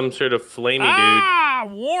hear some sort of flamey dude. Ah,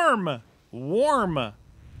 warm. Warm.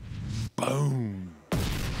 Boom.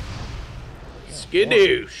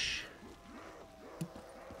 Skadoosh.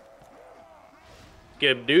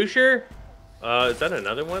 Skibdoosher? Is that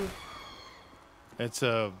another one? It's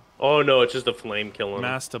a... Oh, no, it's just a flame killing.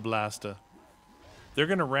 Masta Blasta. They're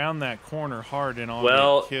going to round that corner hard and all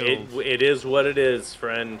get killed. It is what it is,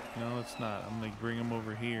 friend. No, it's not. I'm going to bring them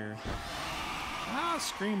over here. Ah,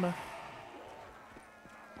 Screamer.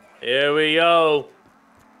 Here we go.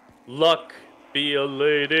 Luck be a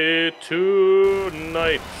lady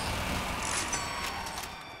tonight.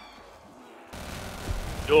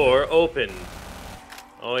 Door open.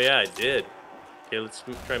 Oh, yeah, I did. Okay, let's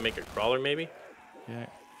try and make a crawler, maybe. Yeah.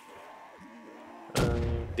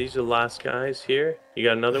 These are the last guys here. You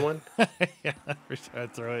got another one? Yeah, every time I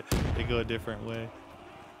throw it, they go a different way.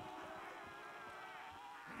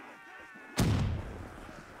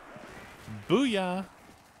 Booyah!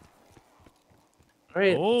 All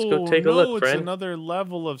right, let's go take a look, friend. It's another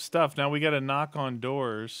level of stuff. Now we got to knock on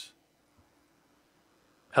doors.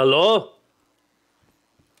 Hello?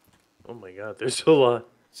 Oh my god, there's a lot. It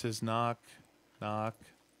says knock, knock,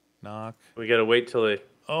 knock. We gotta wait till they...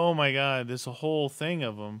 Oh my god, there's a whole thing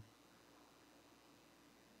of them.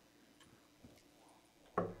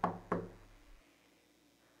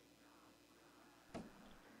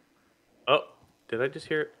 Oh, did I just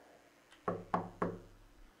hear it?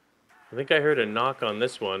 I think I heard a knock on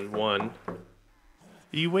this one. One.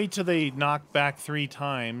 You wait till they knock back 3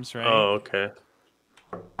 times, right? Oh, okay.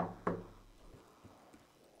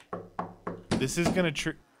 This is gonna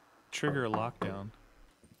trigger a lockdown.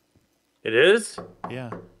 It is?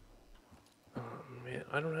 Yeah. Oh, man,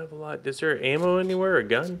 I don't have a lot. Is there ammo anywhere? A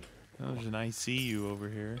gun? Oh, there's an ICU over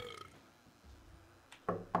here.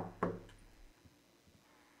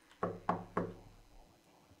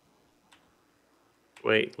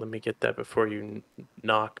 Wait, let me get that before you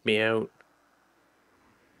knock me out.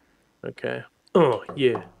 Okay. Oh,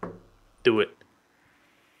 yeah. Do it.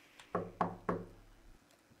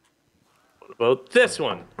 What about this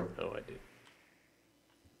one? Oh, I did.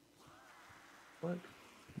 What?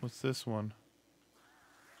 What's this one?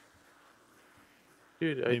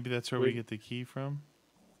 Dude, Maybe that's where we get the key from.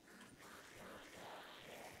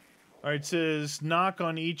 Alright, it says knock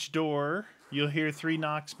on each door. You'll hear 3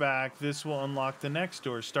 knocks back. This will unlock the next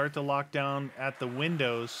door. Start the lockdown at the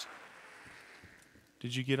windows.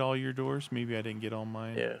 Did you get all your doors? Maybe I didn't get all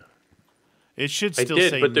mine. Yeah. It should still did,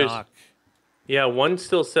 say but knock. Yeah, one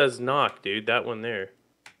still says knock, dude. That one there.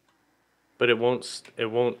 But it won't.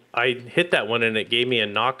 I hit that one and it gave me a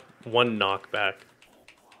knock. One knock back.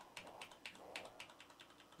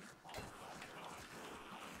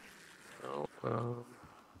 Oh.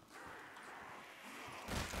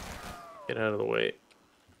 Get out of the way.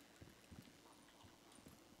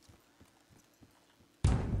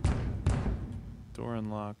 Door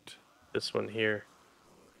unlocked. This one here.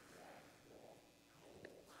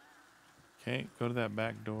 Okay, go to that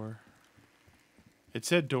back door. It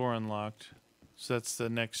said door unlocked. So that's the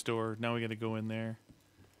next door. Now we gotta go in there.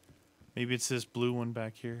 Maybe it's this blue one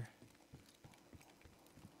back here.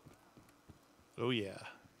 Oh yeah.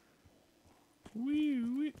 Wee,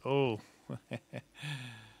 wee. Oh.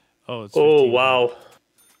 Oh, it's 15. Oh, wow.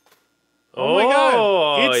 Oh my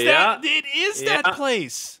god. It's yeah. that it is that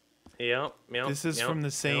place. Yep. This is from the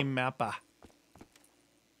same mappa.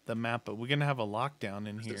 The mappa. We're gonna have a lockdown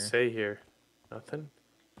in here. What's it say here? Nothing?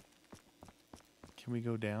 Can we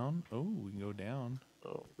go down? Oh, we can go down.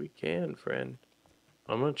 Oh, we can, friend.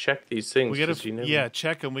 I'm gonna check these things. We gotta,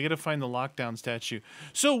 check them. We gotta find the lockdown statue.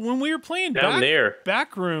 So when we were playing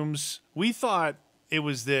Backrooms, we thought it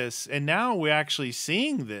was this, and now we're actually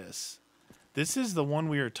seeing this. This is the one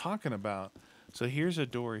we were talking about. So here's a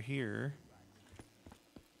door here.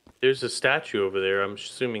 There's a statue over there. I'm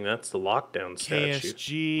assuming that's the lockdown statue.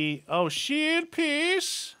 KSG. Oh, shit,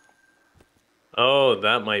 piece. Oh,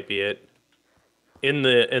 that might be it. In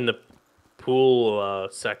the pool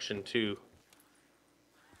section too.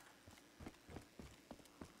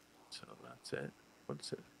 So that's it.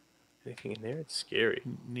 What's it? Anything in there? It's scary.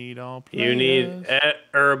 Need all players. You need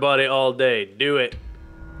everybody all day. Do it.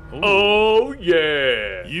 Oh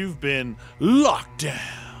yeah. You've been locked down.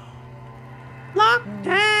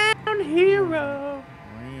 Lockdown hero.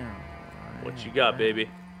 What you got, baby?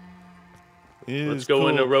 Let's go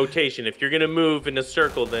in a rotation. If you're gonna move in a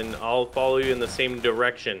circle, then I'll follow you in the same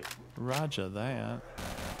direction. Roger that.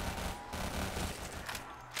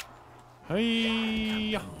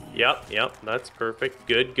 Hey. Yep. That's perfect.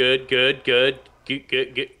 Good.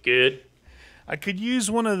 I could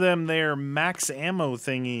use one of them there max ammo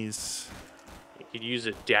thingies. You could use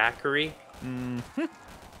a daiquiri. Mm-hmm.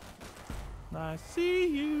 I see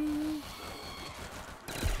you.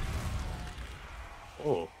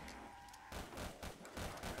 Oh.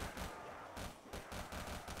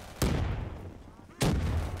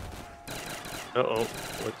 Uh-oh.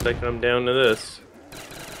 Looks like I'm down to this.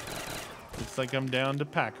 Looks like I'm down to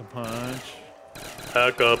pack a punch.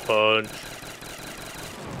 Pack a punch.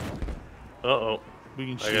 Uh-oh. We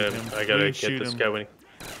can shoot him. I gotta get this guy when he...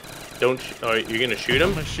 Don't... Oh, you're gonna shoot him?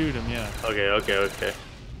 I'm gonna shoot him, yeah. Okay.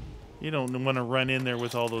 You don't want to run in there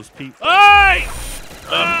with all those people. Hey!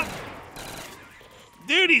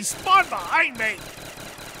 Dude, he spawned behind me!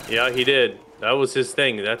 Yeah, he did. That was his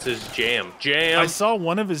thing. That's his jam. I saw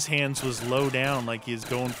one of his hands was low down, like he's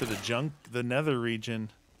going for the nether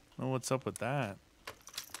region. Oh, what's up with that?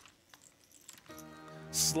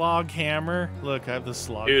 Slog hammer. Look, I have the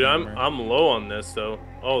slog hammer. Dude, I'm low on this though.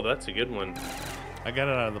 Oh, that's a good one. I got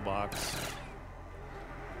it out of the box.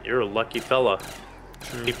 You're a lucky fella.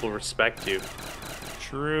 True. People respect you.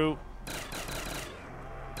 True.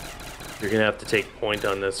 You're gonna have to take point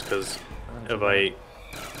on this because if I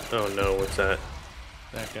Oh no, what's that?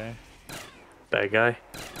 That guy. Bad guy?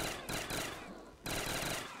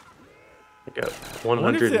 I got I 100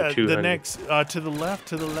 wonder if and 200. the next, to the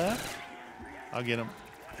left. I'll get him.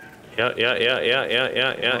 Yeah.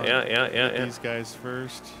 Get these guys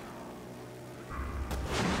first.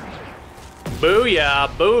 Booyah,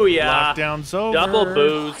 booyah. Lockdown's over. Double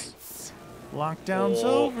booze. Lockdown's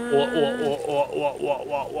over.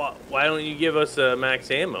 What? Why don't you give us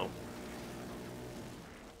max ammo?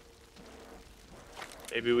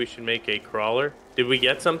 Maybe we should make a crawler. Did we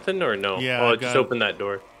get something or no? Yeah. Oh, just open that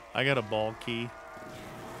door. I got a ball key.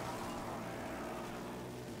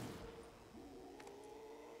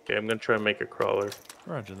 Okay, I'm gonna try and make a crawler.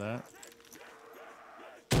 Roger that.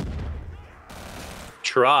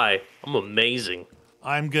 Try. I'm amazing.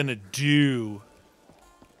 I'm gonna do.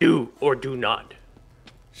 Do or do not.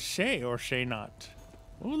 Shay or shay not.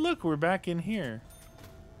 Oh, look, we're back in here.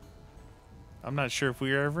 I'm not sure if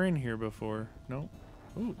we were ever in here before. Nope.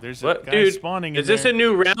 Ooh, there's a guy spawning in there. Is this a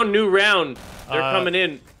new round? New round. They're coming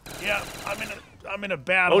in. Yeah, I'm in a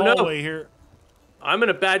bad hallway here. I'm in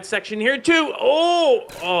a bad section here too.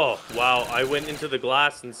 Oh, wow. I went into the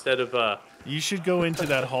glass instead of You should go into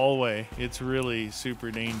that hallway. It's really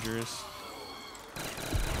super dangerous.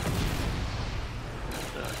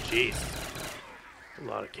 Oh, jeez. A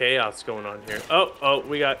lot of chaos going on here. Oh,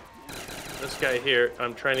 we got this guy here.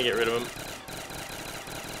 I'm trying to get rid of him.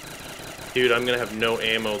 Dude, I'm gonna have no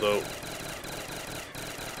ammo though.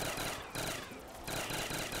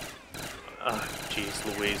 Ah,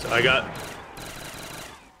 jeez Louise. I got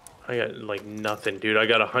like nothing, dude. I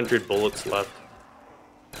got 100 bullets left.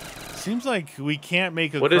 Seems like we can't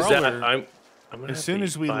make a What crawler. is that? I'm gonna as soon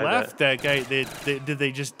as we left that guy, did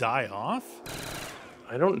they just die off?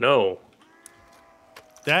 I don't know.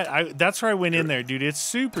 That's where I went in there, dude. It's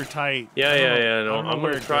super tight. Yeah. No, I'm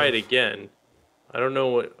gonna try it again. I don't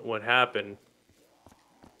know what happened.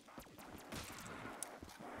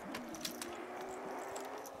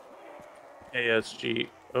 ASG.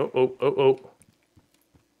 Oh.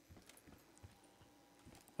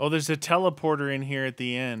 Oh, there's a teleporter in here at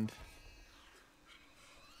the end.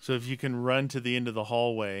 So if you can run to the end of the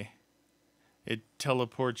hallway, it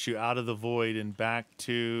teleports you out of the void and back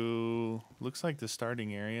to, looks like the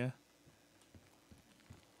starting area.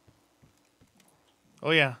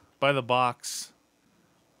 Oh yeah, by the box.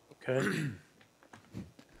 Okay. I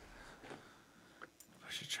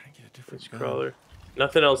should try and get a different crawler.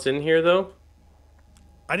 Nothing else in here though?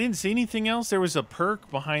 I didn't see anything else. There was a perk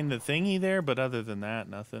behind the thingy there, but other than that,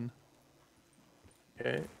 nothing.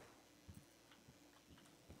 Okay.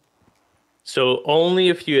 So only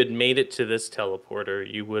if you had made it to this teleporter,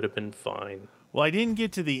 you would have been fine. Well, I didn't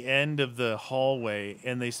get to the end of the hallway,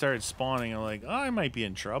 and they started spawning. I'm like, oh, I might be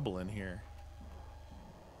in trouble in here.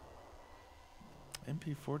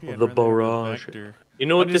 MP40. The barrage. You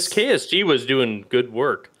know what? This KSG was doing good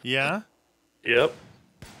work. Yeah. Yep.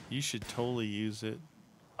 You should totally use it.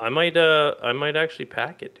 I might actually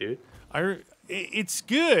pack it, dude. It's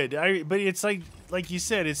good. But it's like you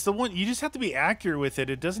said, it's the one you just have to be accurate with it.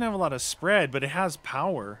 It doesn't have a lot of spread, but it has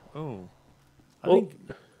power. Oh. I think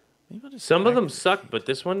maybe I'll just some of them suck, but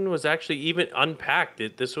this one was actually even unpacked.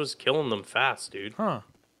 This was killing them fast, dude. Huh.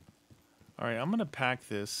 All right, I'm gonna pack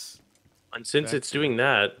this. And since it's doing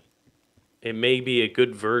that, it may be a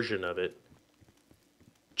good version of it.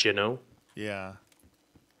 You know? Yeah.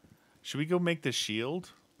 Should we go make the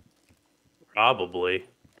shield? Probably.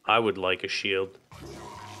 I would like a shield.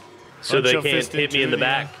 So they can't hit me in the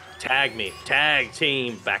back. Tag me. Tag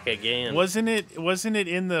team back again. Wasn't it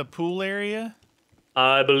in the pool area?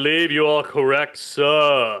 I believe you are correct,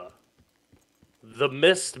 sir. The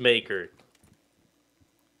Mist Maker.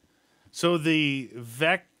 So the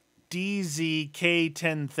VecDZ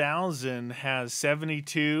K10,000 has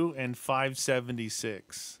 72 and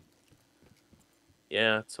 576.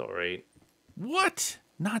 Yeah, it's all right. What?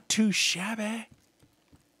 Not too shabby.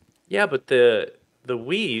 Yeah, but the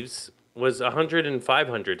weaves was 100 and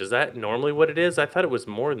 500. Is that normally what it is? I thought it was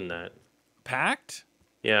more than that. Packed?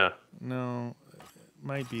 Yeah. No, it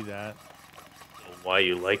might be that. Why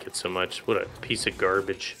you like it so much? What a piece of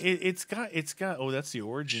garbage. It's got. Oh, that's the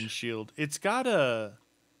origin shield. It's got a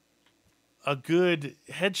good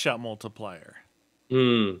headshot multiplier.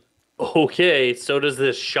 Okay, so does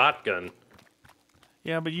this shotgun.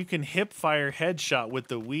 Yeah, but you can hip fire headshot with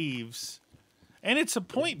the weaves. And it's a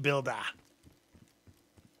point builder.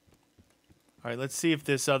 All right, let's see if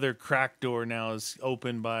this other crack door now is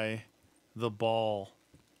opened by the ball.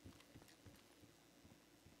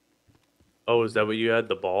 Oh, is that what you had,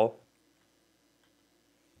 the ball?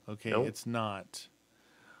 Okay, nope. It's not.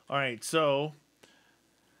 All right, so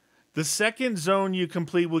The second zone you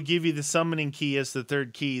complete will give you the summoning key as the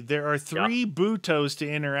third key. There are 3 Butos to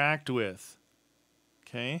interact with.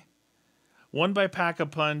 Okay. One by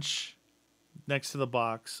Pack-a-Punch next to the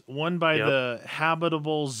box. One by the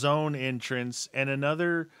habitable zone entrance. And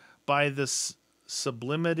another by the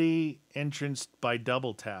sublimity entrance by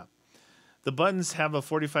double tap. The buttons have a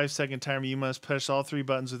 45-second timer. You must push all 3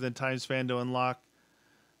 buttons within time span to unlock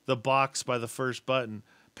the box by the first button.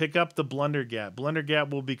 Pick up the Blunder Gap. Blunder Gap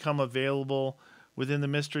will become available within the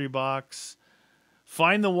mystery box.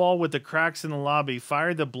 Find the wall with the cracks in the lobby.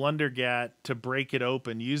 Fire the Blunder Gap to break it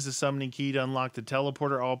open. Use the summoning key to unlock the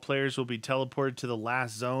teleporter. All players will be teleported to the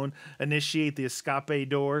last zone. Initiate the escape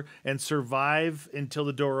door and survive until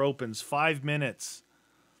the door opens. 5 minutes.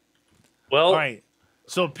 Well, all right.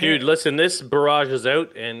 So, dude, listen, this barrage is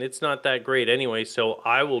out, and it's not that great anyway, so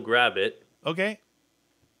I will grab it. Okay.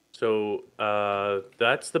 So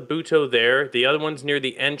that's the Buto there. The other one's near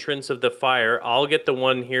the entrance of the fire. I'll get the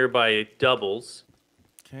one here by doubles.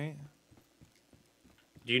 Okay.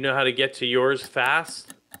 Do you know how to get to yours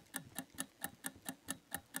fast?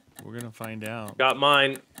 We're going to find out. Got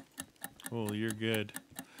mine. Oh, you're good.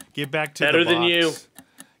 Get back to Better the box. than you.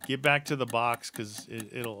 Get back to the box because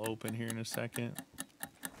it'll open here in a second.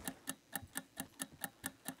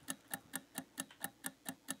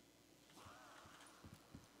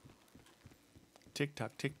 Tick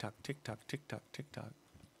tock, tick tock, tick tock, tick tock, tick tock.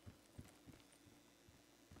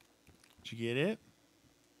 Did you get it?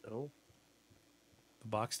 No. The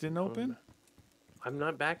box didn't open? I'm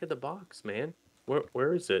not back at the box, man.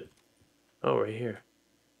 Where is it? Oh, right here.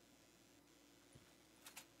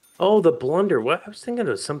 Oh, the blunder. What? I was thinking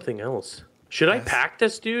of something else. Should I pack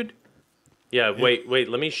this, dude? Yeah, wait.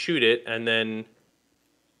 Let me shoot it, and then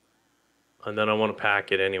I want to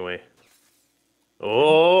pack it anyway.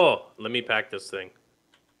 Oh, let me pack this thing.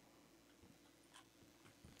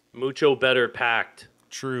 Mucho better packed.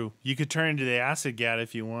 True. You could turn into the acid gat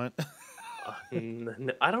if you want.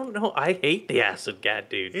 I don't know. I hate the acid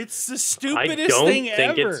gat, dude. It's the stupidest thing ever. I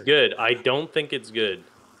don't think it's good. I don't think it's good.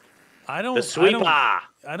 The sweeper.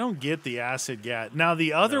 I don't get the acid gat. Now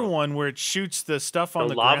the other one where it shoots the stuff on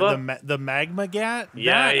the lava? ground, the magma gat.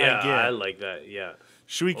 Yeah, that I get. I like that. Yeah.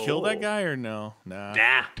 Should we kill that guy or no? Nah.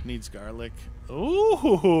 Nah. Needs garlic.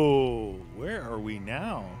 Ooh, where are we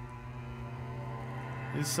now?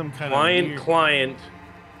 This is some kind of client,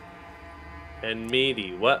 and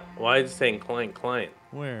meaty. What? Why is it saying client?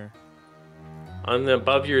 Where? On the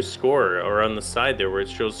above your score, or on the side there where it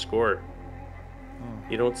shows score.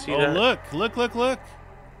 You don't see that? Oh, look.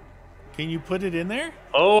 Can you put it in there?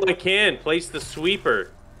 Oh, I can. Place the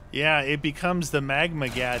sweeper. Yeah, it becomes the magma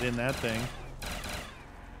gat in that thing.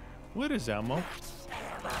 What is Elmo?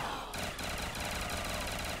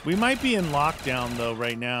 We might be in lockdown, though,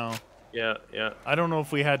 right now. Yeah. I don't know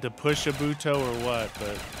if we had to push a Buto or what,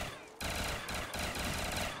 but...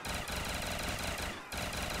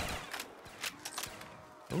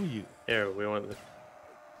 Oh, you... Here, we want the...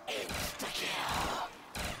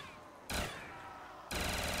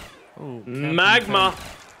 Oh, magma!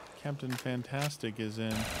 Captain Fantastic is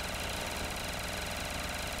in.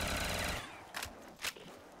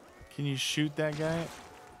 Can you shoot that guy?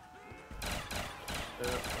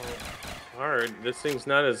 Hard. This thing's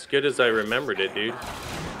not as good as I remembered it, dude.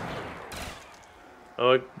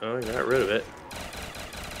 Oh, I got rid of it.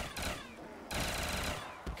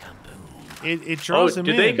 It draws them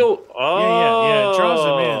in. Did they go? Oh, yeah. It draws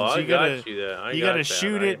them in. So you gotta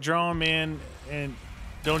shoot it, draw them in, and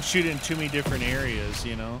don't shoot it in too many different areas.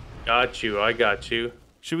 You know. Got you. I got you.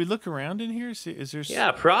 Should we look around in here? Is there?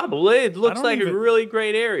 Yeah, probably. It looks like a really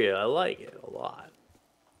great area. I like it a lot.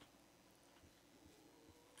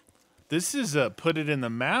 This is put it in the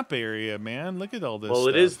map area, man. Look at all this. Well,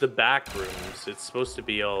 stuff. it is the Backrooms. It's supposed to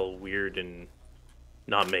be all weird and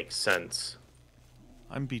not make sense.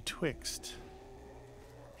 I'm BETWIXT.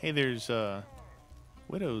 Hey, there's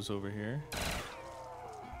widows over here.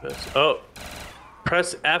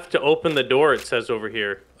 Press F to open the door. It says over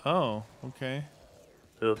here. Oh, okay.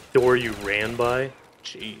 The door you ran by.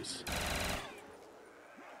 Jeez.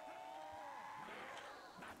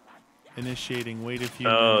 Initiating. Wait a few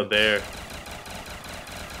minutes. minutes. There.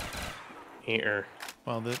 Here.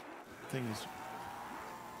 Wow, that thing is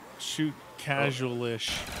shoot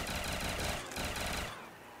casual-ish.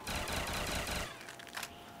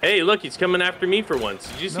 Hey, look, he's coming after me for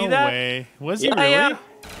once. Did you see that? No way. Was he really?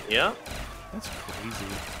 Yeah. That's crazy.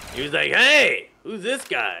 He was like, hey, who's this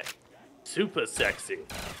guy? Super sexy.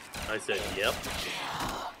 I said, yep.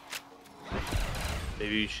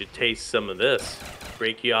 Maybe you should taste some of this.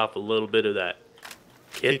 Break you off a little bit of that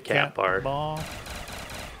Kit Kat bar.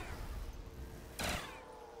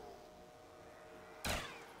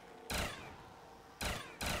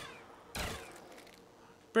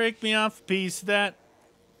 Break me off a piece of that.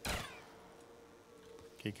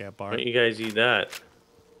 Kit Kat bar. Why don't you guys eat that?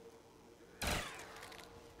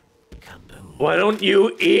 Why don't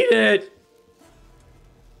you eat it?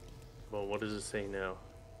 Well, what does it say now?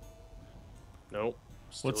 Nope.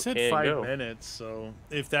 Well, it Still said can't 5 go. minutes, so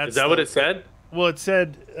if that's... Is that what it said? Well, it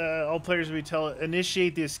said all players will be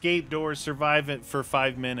initiate the escape door, survive it for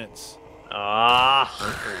 5 minutes. Ah.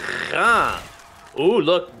 Ooh,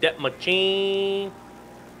 look, that machine.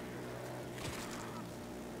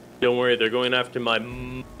 Don't worry, they're going after my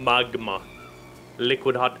magma.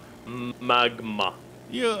 Liquid hot magma.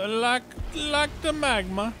 You like the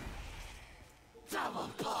magma. Double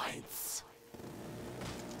points.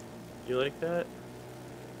 You like that?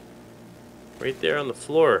 Right there on the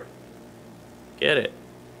floor. Get it.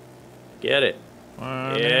 Get it.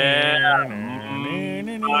 Yeah.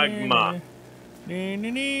 Magma.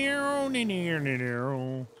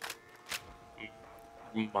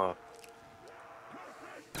 Magma.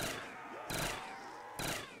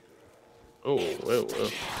 Oh, whoa, whoa.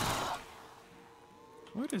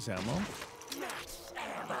 What is ammo?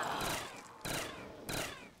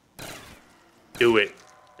 Do it.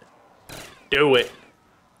 Do it.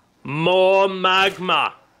 More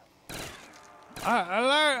magma.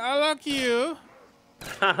 I like you.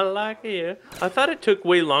 I like you. I thought it took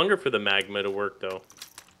way longer for the magma to work, though.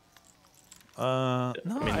 No,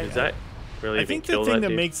 I mean, is that really I even think the kill thing that that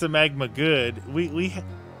dude? makes the magma good,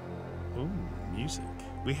 ooh, music.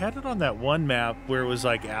 We had it on that one map where it was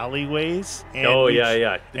like alleyways. And Oh, yeah.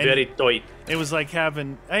 and Very tight. It was like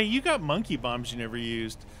having, hey, you got monkey bombs you never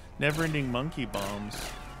used. Never-ending monkey bombs.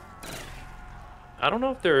 I don't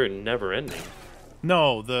know if they're never ending.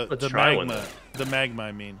 No, the try one, magma. The magma,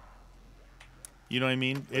 I mean. You know what I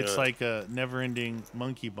mean? It's Yeah. like a never-ending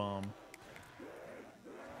monkey bomb.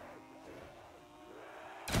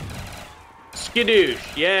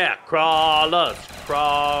 Skadoosh. Yeah. Crawl us.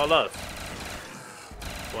 Crawl us.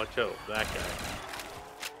 Watch out. That guy.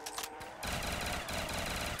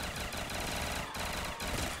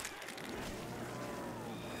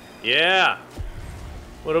 Yeah.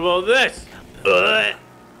 What about this?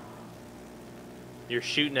 You're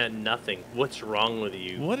shooting at nothing. What's wrong with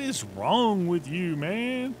you? What is wrong with you,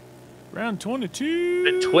 man? Round 22.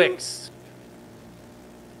 BETWIXT.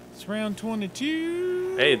 It's round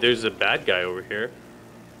 22. Hey, there's a bad guy over here.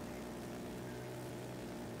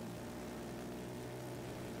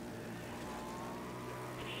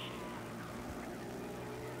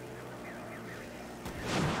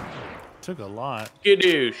 Took a lot.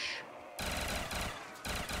 Skadoosh.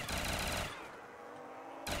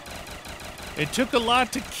 It took a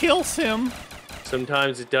lot to kill him.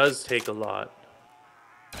 Sometimes it does take a lot.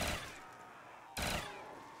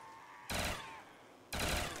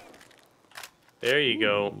 There you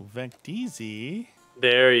go. Ooh, Vecteezy.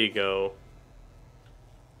 There you go.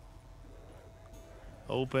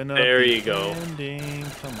 Open up. There the you go. ending.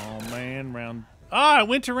 Come on, man. Round. Ah, I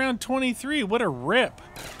went to round 23. What a rip.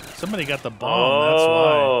 Somebody got the bomb. That's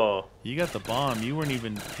why. Oh, You got the bomb. You weren't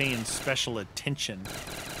even paying special attention.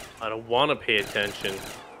 I don't want to pay attention.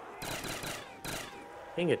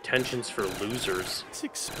 Paying attention's for losers. It's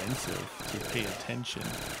expensive to pay attention.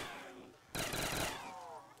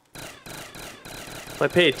 If I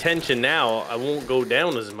pay attention now, I won't go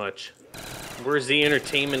down as much. Where's the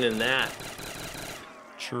entertainment in that?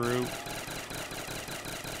 True.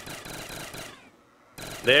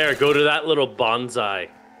 There, go to that little bonsai.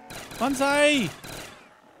 Bonsai!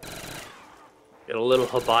 Get a little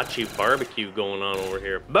hibachi barbecue going on over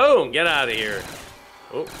here. Boom! Get out of here.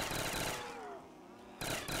 Oh.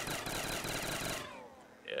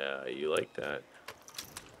 Yeah, you like that.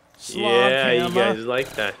 Yeah, you guys like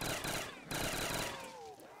that.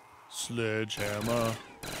 Sledgehammer.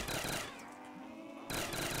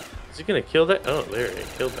 Is he gonna kill that? Oh, there, he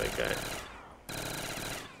killed that guy.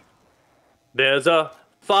 There's a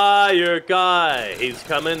fire guy. He's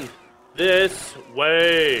coming this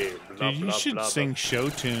way. Blah, Dude, you blah, should blah, sing show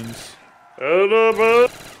tunes. blah.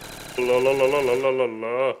 La, la, la, la, la, la,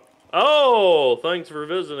 la. Oh, thanks for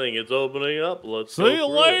visiting. It's opening up. Let's See go you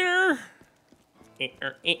through later!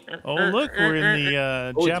 it. Oh, look, we're in the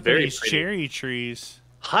Oh, it's very Japanese pretty. cherry trees.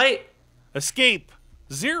 Hi. Escape.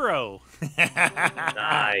 0.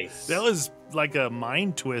 Nice. That was like a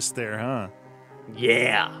mind twist there, huh?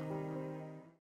 Yeah.